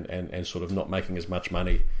 and sort of not making as much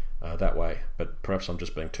money that way. But perhaps I'm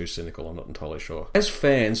just being too cynical. I'm not entirely sure. As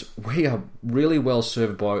fans, we are really well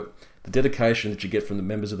served by the dedication that you get from the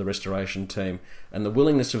members of the restoration team and the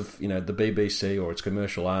willingness of the BBC or its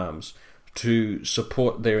commercial arms to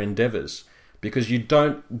support their endeavours, because you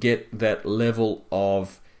don't get that level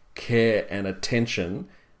of care and attention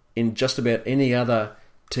in just about any other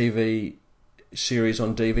TV series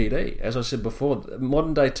on DVD. As I said before,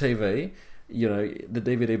 modern day TV, the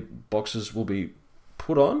DVD boxes will be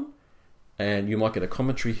put on and you might get a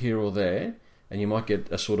commentary here or there, and you might get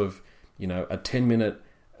a sort of a 10-minute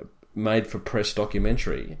made for press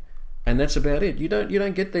documentary, and that's about it. You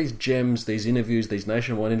don't get these gems, these interviews, these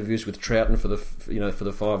nationwide interviews with Troughton for the for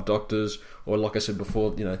the 5 Doctors, or like I said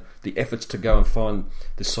before, the efforts to go and find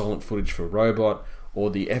the silent footage for Robot, or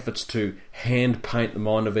the efforts to hand paint the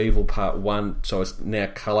Mind of Evil Part 1 so it's now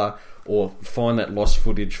colour, or find that lost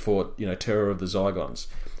footage for Terror of the Zygons.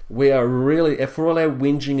 We are really, for all our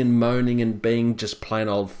whinging and moaning and being just plain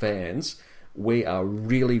old fans, we are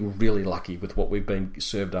really, really lucky with what we've been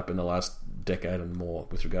served up in the last decade and more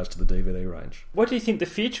with regards to the DVD range. What do you think the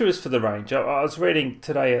future is for the range? I was reading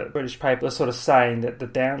today a British paper sort of saying that the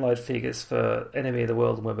download figures for Enemy of the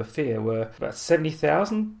World and Web of Fear were about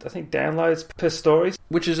 70,000, I think, downloads per story.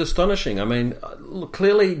 Which is astonishing. I mean, look,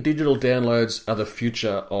 clearly digital downloads are the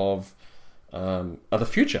future of how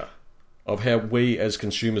we as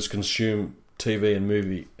consumers consume TV and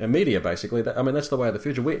movie and media. Basically, I mean, that's the way of the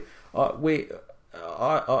future. We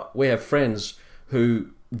have friends who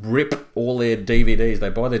rip all their DVDs. They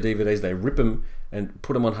buy their DVDs, they rip them and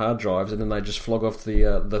put them on hard drives, and then they just flog off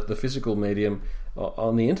the physical medium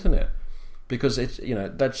on the internet, because it's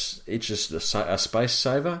just a space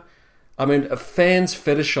saver. I mean, fans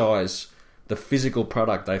fetishize the physical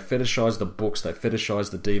product. They fetishize the books. They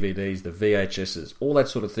fetishize the DVDs, the VHSs, all that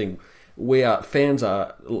sort of thing. Fans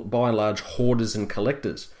are by and large hoarders and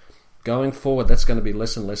collectors. Going forward, that's going to be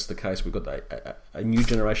less and less the case. We've got a new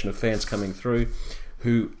generation of fans coming through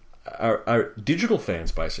who are digital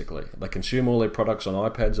fans, basically. They consume all their products on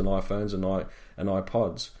iPads and iPhones and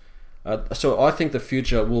iPods. So I think the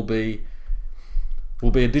future will be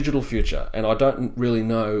a digital future, and I don't really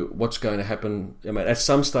know what's going to happen. I mean, at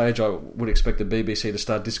some stage, I would expect the BBC to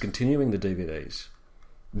start discontinuing the DVDs.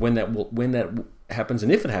 When that happens,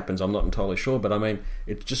 and if it happens, I'm not entirely sure, but I mean,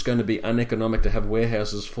 it's just going to be uneconomic to have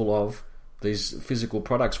warehouses full of these physical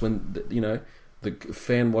products when the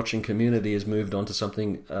fan watching community has moved on to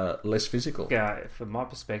something less physical. Yeah, from my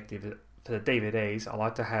perspective, for the DVDs, I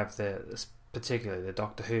like to have particularly the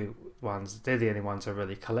Doctor Who ones. They're the only ones I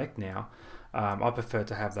really collect now. I prefer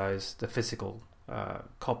to have the physical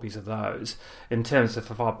copies of those. In terms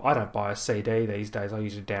of, if I don't buy a CD these days, I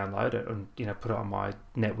usually download it and put it on my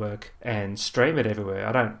network and stream it everywhere.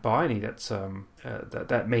 I don't buy any that's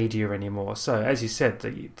that media anymore. So as you said,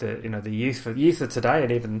 the youth of today,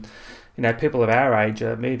 and even people of our age,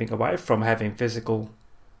 are moving away from having physical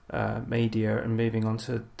media and moving on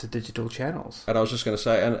to digital channels. And I was just going to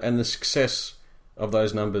say, and the success of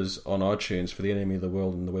those numbers on iTunes for the Enemy of the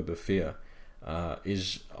World and the Web of Fear I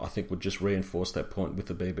think would just reinforce that point with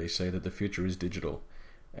the BBC, that the future is digital.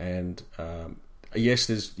 And yes,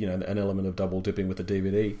 there's an element of double dipping with the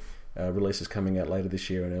DVD releases coming out later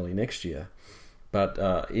this year and early next year, but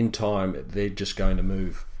in time they're just going to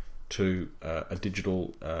move to a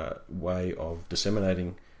digital way of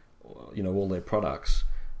disseminating all their products,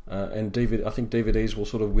 and I think DVDs will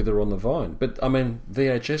sort of wither on the vine. But I mean,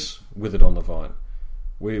 VHS withered on the vine.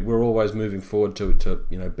 We're always moving forward to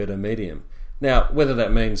better medium. Now, whether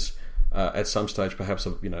that means at some stage perhaps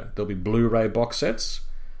there'll be Blu-ray box sets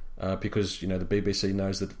because the BBC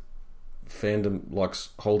knows that fandom likes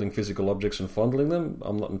holding physical objects and fondling them,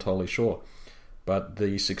 I'm not entirely sure. But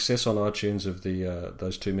the success on iTunes of the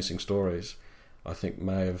those two missing stories, I think,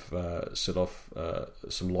 may have set off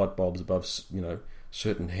some light bulbs above,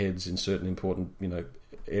 certain heads in certain important,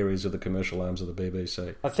 areas of the commercial arms of the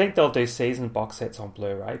BBC. I think they'll do season box sets on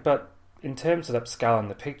Blu-ray, but in terms of upscaling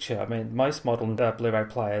the picture, I mean, most modern Blu-ray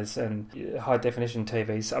players and high-definition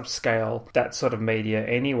TVs upscale that sort of media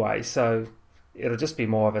anyway, so it'll just be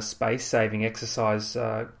more of a space-saving exercise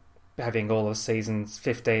having all of seasons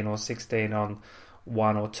 15 or 16 on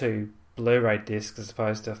 1 or 2 Blu-ray discs as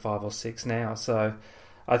opposed to 5 or 6 now. So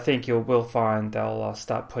I think you will find they'll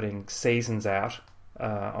start putting seasons out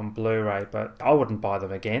on Blu-ray, but I wouldn't buy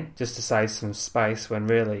them again just to save some space when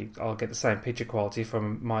really I'll get the same picture quality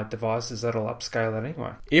from my devices that'll upscale it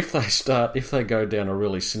anyway. If they go down a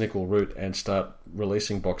really cynical route and start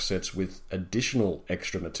releasing box sets with additional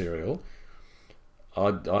extra material,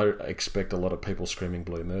 I expect a lot of people screaming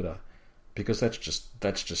blue murder, because that's just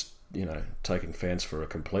taking fans for a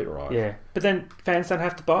complete ride. Yeah, but then fans don't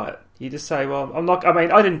have to buy it. You just say, well,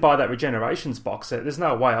 I didn't buy that Regenerations box set. There's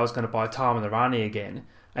no way I was going to buy Time of the Rani again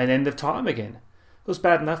and End of Time again. It was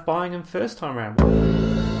bad enough buying them first time around.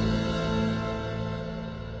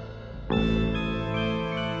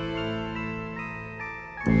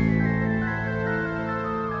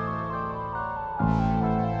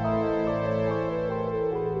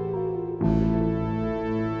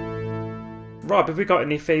 Rob, have we got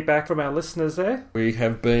any feedback from our listeners there? We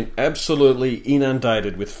have been absolutely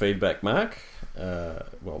inundated with feedback, Mark.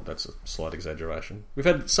 Well, that's a slight exaggeration. We've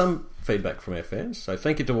had some feedback from our fans, so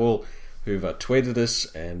thank you to all who've tweeted us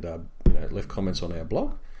and left comments on our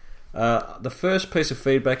blog. The first piece of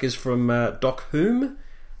feedback is from Doc Hume.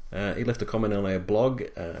 He left a comment on our blog,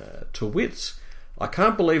 to wit, "I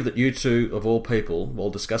can't believe that you two, of all people,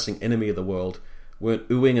 while discussing Enemy of the World, weren't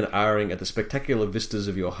oohing and ahhing at the spectacular vistas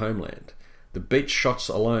of your homeland. The beach shots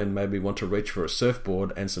alone made me want to reach for a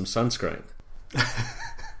surfboard and some sunscreen."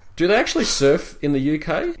 Do they actually surf in the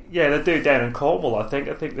UK? Yeah, they do down in Cornwall, I think.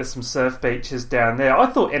 I think there's some surf beaches down there. I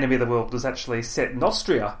thought Enemy of the World was actually set in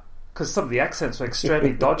Austria, because some of the accents were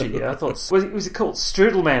extremely dodgy. I thought, was it called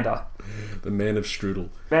Strudelmander? The man of Strudel.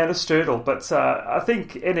 Man of Strudel. But I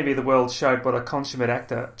think Enemy of the World showed what a consummate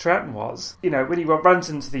actor Troughton was. When he runs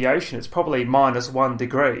into the ocean, it's probably -1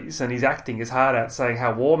 degrees, and he's acting his heart out saying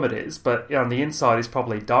how warm it is, but on the inside he's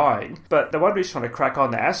probably dying. But the wonder he's trying to crack on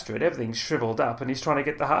the Astrid, everything's shriveled up, and he's trying to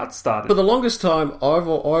get the heart started. For the longest time, I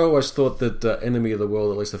always thought that Enemy of the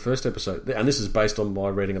World, at least the first episode, and this is based on my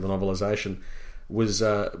reading of the novelisation, was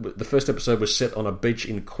the first episode was set on a beach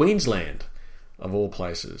in Queensland, of all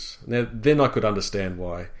places. Now, then I could understand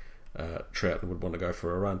why Troughton would want to go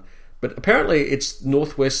for a run. But apparently it's the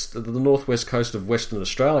northwest coast of Western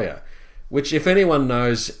Australia, which, if anyone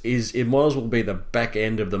knows, it might as well be the back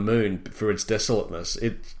end of the moon for its desolateness.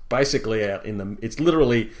 It's basically it's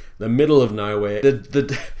literally the middle of nowhere.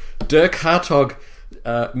 The Dirk Hartog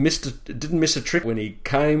didn't miss a trick when he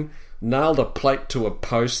came, nailed a plate to a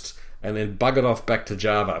post, and then buggered off back to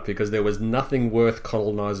Java, because there was nothing worth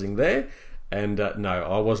colonising there. And no,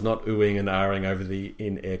 I was not oohing and ahhing over the,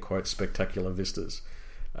 in air quotes, spectacular vistas.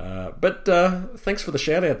 But thanks for the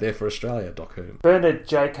shout out there for Australia, Doc Hume. Bernard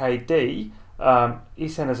JKD, he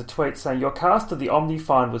sent us a tweet saying, "Your cast of the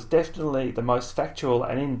Omnifind was definitely the most factual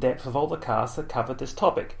and in-depth of all the casts that covered this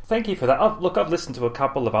topic." Thank you for that. I've listened to a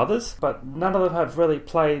couple of others, but none of them have really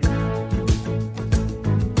played.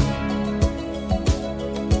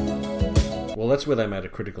 Well, that's where they made a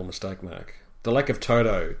critical mistake, Mark. The lack of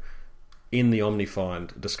Toto in the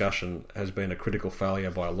Omnifind discussion has been a critical failure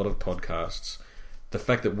by a lot of podcasts. The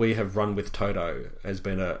fact that we have run with Toto has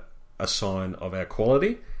been a sign of our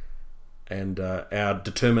quality and our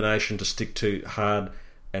determination to stick to hard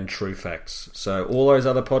and true facts. So all those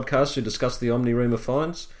other podcasts who discuss the Omni Room of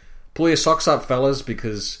Finds, pull your socks up, fellas,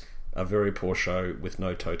 because a very poor show with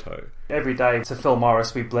no Toto. Every day to Phil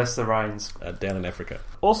Morris, we bless the rains. Down in Africa.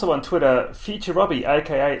 Also on Twitter, Future Robbie,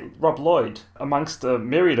 aka Rob Lloyd, amongst a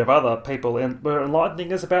myriad of other people, were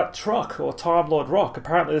enlightening us about Trock, or Time Lord Rock.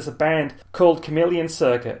 Apparently there's a band called Chameleon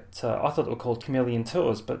Circuit. I thought they were called Chameleon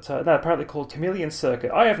Tours, but no, apparently called Chameleon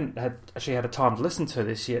Circuit. I haven't actually had a time to listen to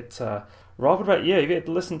this yet. Rob, what about you? Have you had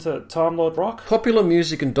to listen to Time Lord Rock? Popular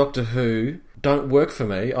music and Doctor Who don't work for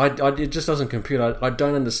me. It just doesn't compute. I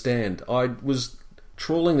don't understand. I was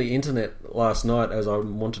trawling the internet last night, as I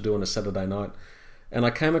want to do on a Saturday night, and I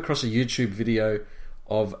came across a YouTube video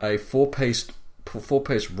of a four-piece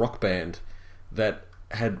rock band that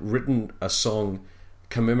had written a song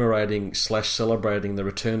commemorating / celebrating the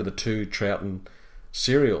return of the two Troughton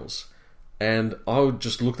serials, and I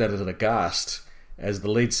just looked at it aghast as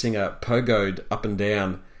the lead singer pogoed up and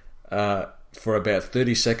down for about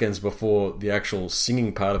 30 seconds before the actual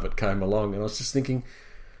singing part of it came along, and I was just thinking,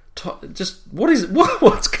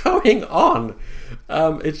 what's going on?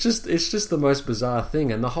 It's just the most bizarre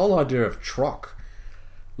thing, and the whole idea of Trock.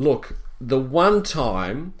 Look, the one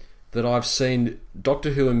time that I've seen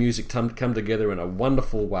Doctor Who and music come together in a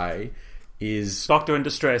wonderful way is Doctor in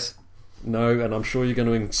Distress. No, and I'm sure you're going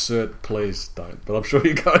to insert. Please don't. But I'm sure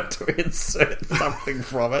you're going to insert something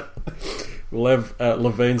from it. We'll have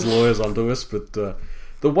Levine's lawyers onto us. But the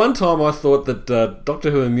one time I thought that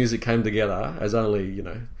Doctor Who and music came together, as only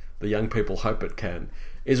the young people hope it can,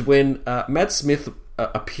 is when Matt Smith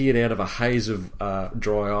appeared out of a haze of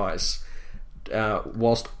dry ice,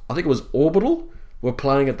 whilst I think it was Orbital were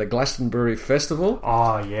playing at the Glastonbury Festival.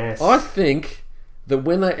 Oh yes. I think that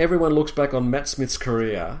when everyone looks back on Matt Smith's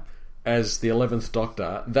career as the 11th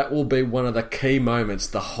Doctor, that will be one of the key moments,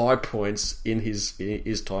 the high points in his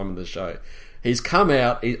time in the show. He's come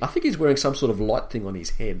out. I think he's wearing some sort of light thing on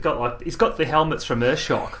his head. He's got the helmets from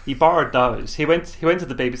Earthshock. He borrowed those. He went to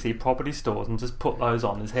the BBC property stores and just put those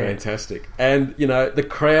on his head. Fantastic. And the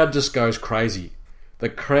crowd just goes crazy. The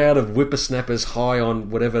crowd of whippersnappers high on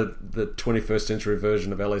whatever the 21st century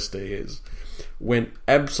version of LSD is went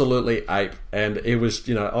absolutely ape, and it was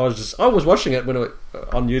I was watching it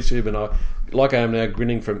on YouTube, and I am now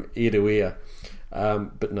grinning from ear to ear.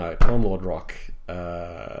 But no, Time Lord Rock.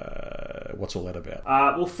 What's all that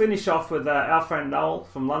about? We'll finish off with our friend Noel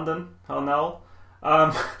from London. Hello,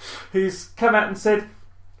 Noel. Who's come out and said,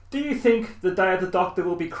 "Do you think the Day of the Doctor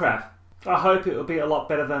will be crap? I hope it will be a lot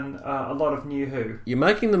better than a lot of New Who." You're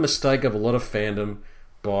making the mistake of a lot of fandom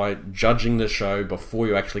by judging the show before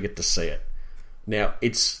you actually get to see it. Now,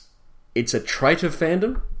 it's a trait of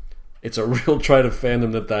fandom. It's a real trait of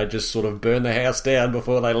fandom that they just sort of burn the house down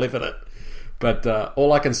before they live in it. But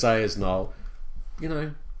all I can say is, Noel,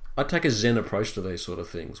 I take a zen approach to these sort of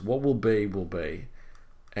things. What will be, will be.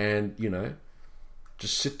 And,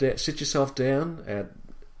 just sit yourself down at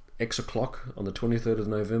X o'clock on the 23rd of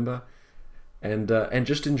November and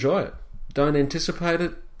just enjoy it. Don't anticipate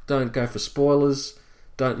it. Don't go for spoilers.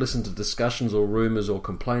 Don't listen to discussions or rumours or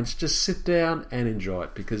complaints. Just sit down and enjoy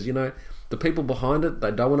it, because, the people behind it,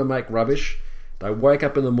 they don't want to make rubbish. They wake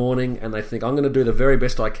up in the morning and they think, I'm going to do the very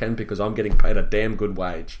best I can because I'm getting paid a damn good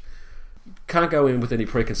wage. Can't go in with any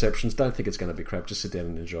preconceptions. Don't think it's going to be crap. Just sit down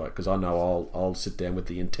and enjoy it, because I know I'll sit down with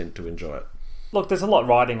the intent to enjoy it. Look, there's a lot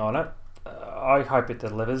riding on it. I hope it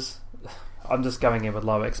delivers. I'm just going in with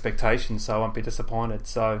low expectations, so I won't be disappointed.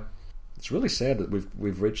 So it's really sad that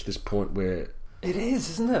we've reached this point where it is,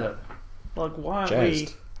 isn't it? Like, why aren't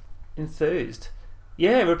jazzed. we enthused?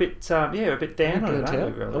 Yeah, we're a bit down on it,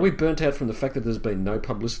 aren't we, really? Are we burnt out from the fact that there's been no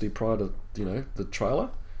publicity prior to the trailer,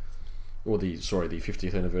 or the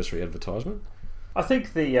 50th anniversary advertisement? I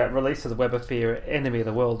think the release of the Web of Fear, Enemy of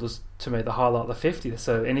the World, was to me the highlight of the 50th.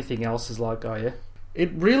 So anything else is like, oh yeah. It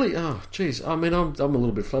really, oh geez. I mean, I'm a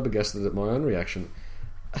little bit flabbergasted at my own reaction.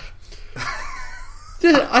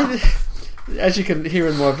 As you can hear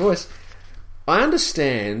in my voice, I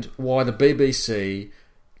understand why the BBC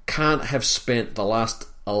can't have spent the last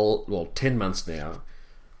 10 months now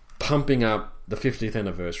pumping up the 50th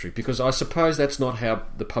anniversary, because I suppose that's not how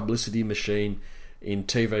the publicity machine in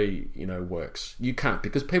TV works. You can't,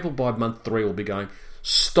 because people by month 3 will be going,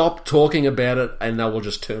 stop talking about it, and they will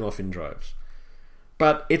just turn off in droves.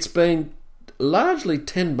 But it's been largely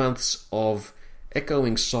 10 months of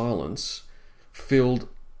echoing silence, filled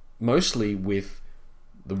mostly with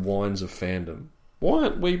the whines of fandom. Why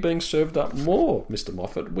aren't we being served up more, Mr.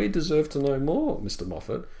 Moffat? We deserve to know more, Mr.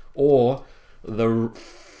 Moffat. Or the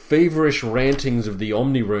feverish rantings of the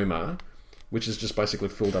Omni rumour, which has just basically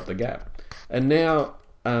filled up the gap. And now,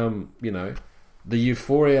 the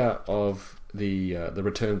euphoria of the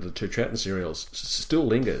return of the two Troughton serials still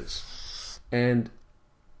lingers. And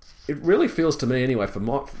it really feels to me, anyway,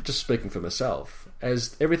 just speaking for myself,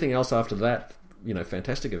 as everything else after that,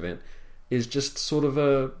 fantastic event, is just sort of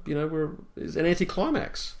is an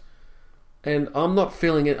anticlimax. And I'm not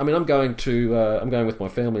feeling it. I mean, I'm going with my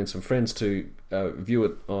family and some friends to view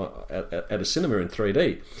it at a cinema in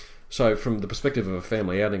 3D. So from the perspective of a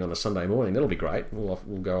family outing on a Sunday morning, that'll be great. We'll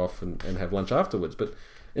go off and have lunch afterwards. But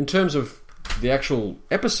in terms of the actual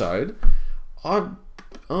episode,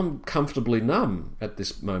 I'm comfortably numb at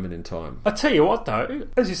this moment in time. I tell you what, though,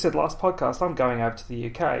 as you said last podcast, I'm going over to the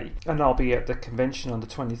UK and I'll be at the convention on the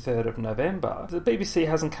 23rd of November. The BBC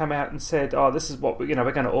hasn't come out and said, "Oh, this is what we're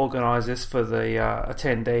going to organise this for the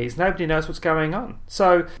attendees." Nobody knows what's going on,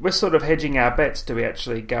 so we're sort of hedging our bets. Do we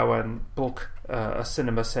actually go and book a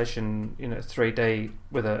cinema session, 3D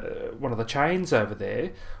with one of the chains over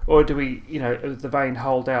there, or do we, the vain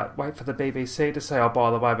hold out, wait for the BBC to say, oh,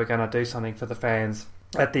 by the way, we're going to do something for the fans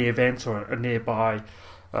at the event or a nearby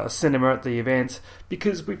cinema at the event,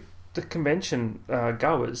 because the convention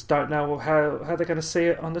goers don't know how they're going to see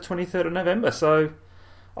it on the 23rd of November. So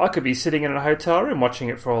I could be sitting in a hotel room watching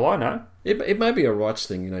it for all I know. It may be a rights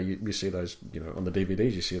thing. You see those, on the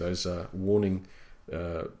DVDs, you see those warning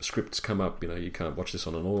scripts come up. You can't watch this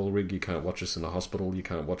on an oil rig, you can't watch this in a hospital, you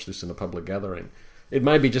can't watch this in a public gathering. It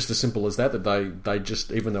may be just as simple as that they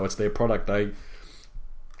just, even though it's their product, they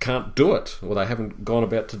can't do it, or they haven't gone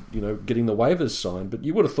about to getting the waivers signed. But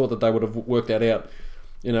you would have thought that they would have worked that out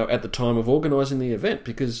at the time of organising the event,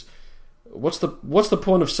 because what's the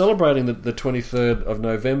point of celebrating the 23rd of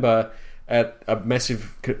November at a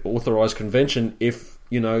massive authorised convention if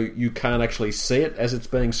you can't actually see it as it's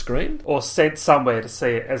being screened, or sent somewhere to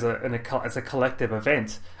see it as a collective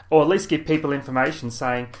event, or at least give people information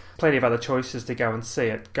saying plenty of other choices to go and see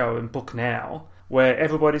it, go and book now, where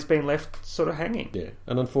everybody's been left sort of hanging. Yeah,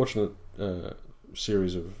 an unfortunate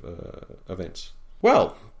series of events.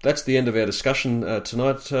 Well, that's the end of our discussion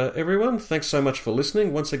tonight, everyone. Thanks so much for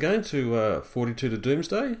listening once again to 42 to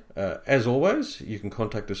Doomsday. As always, you can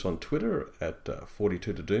contact us on Twitter at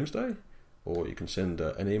 42 to Doomsday, or you can send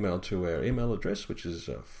an email to our email address, which is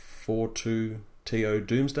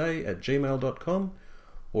 42todoomsday@gmail.com,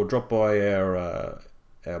 or drop by our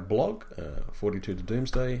blog, 42 to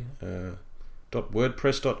Doomsday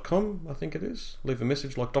 .wordpress.com, I think it is. Leave a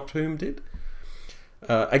message like Doctor Whom did.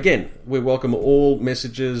 Again, we welcome all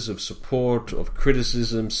messages of support, of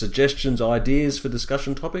criticism, suggestions, ideas for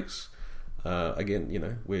discussion topics.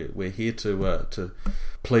 Again, we're here to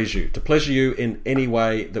please you, in any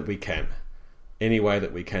way that we can.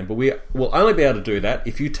 But we will only be able to do that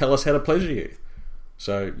if you tell us how to pleasure you.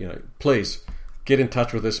 So, please get in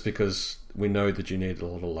touch with us, because we know that you need a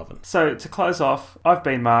lot of loving. So, to close off, I've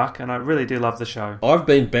been Mark, and I really do love the show. I've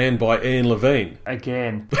been banned by Ian Levine.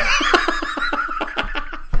 Again.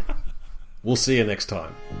 We'll see you next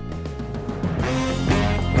time.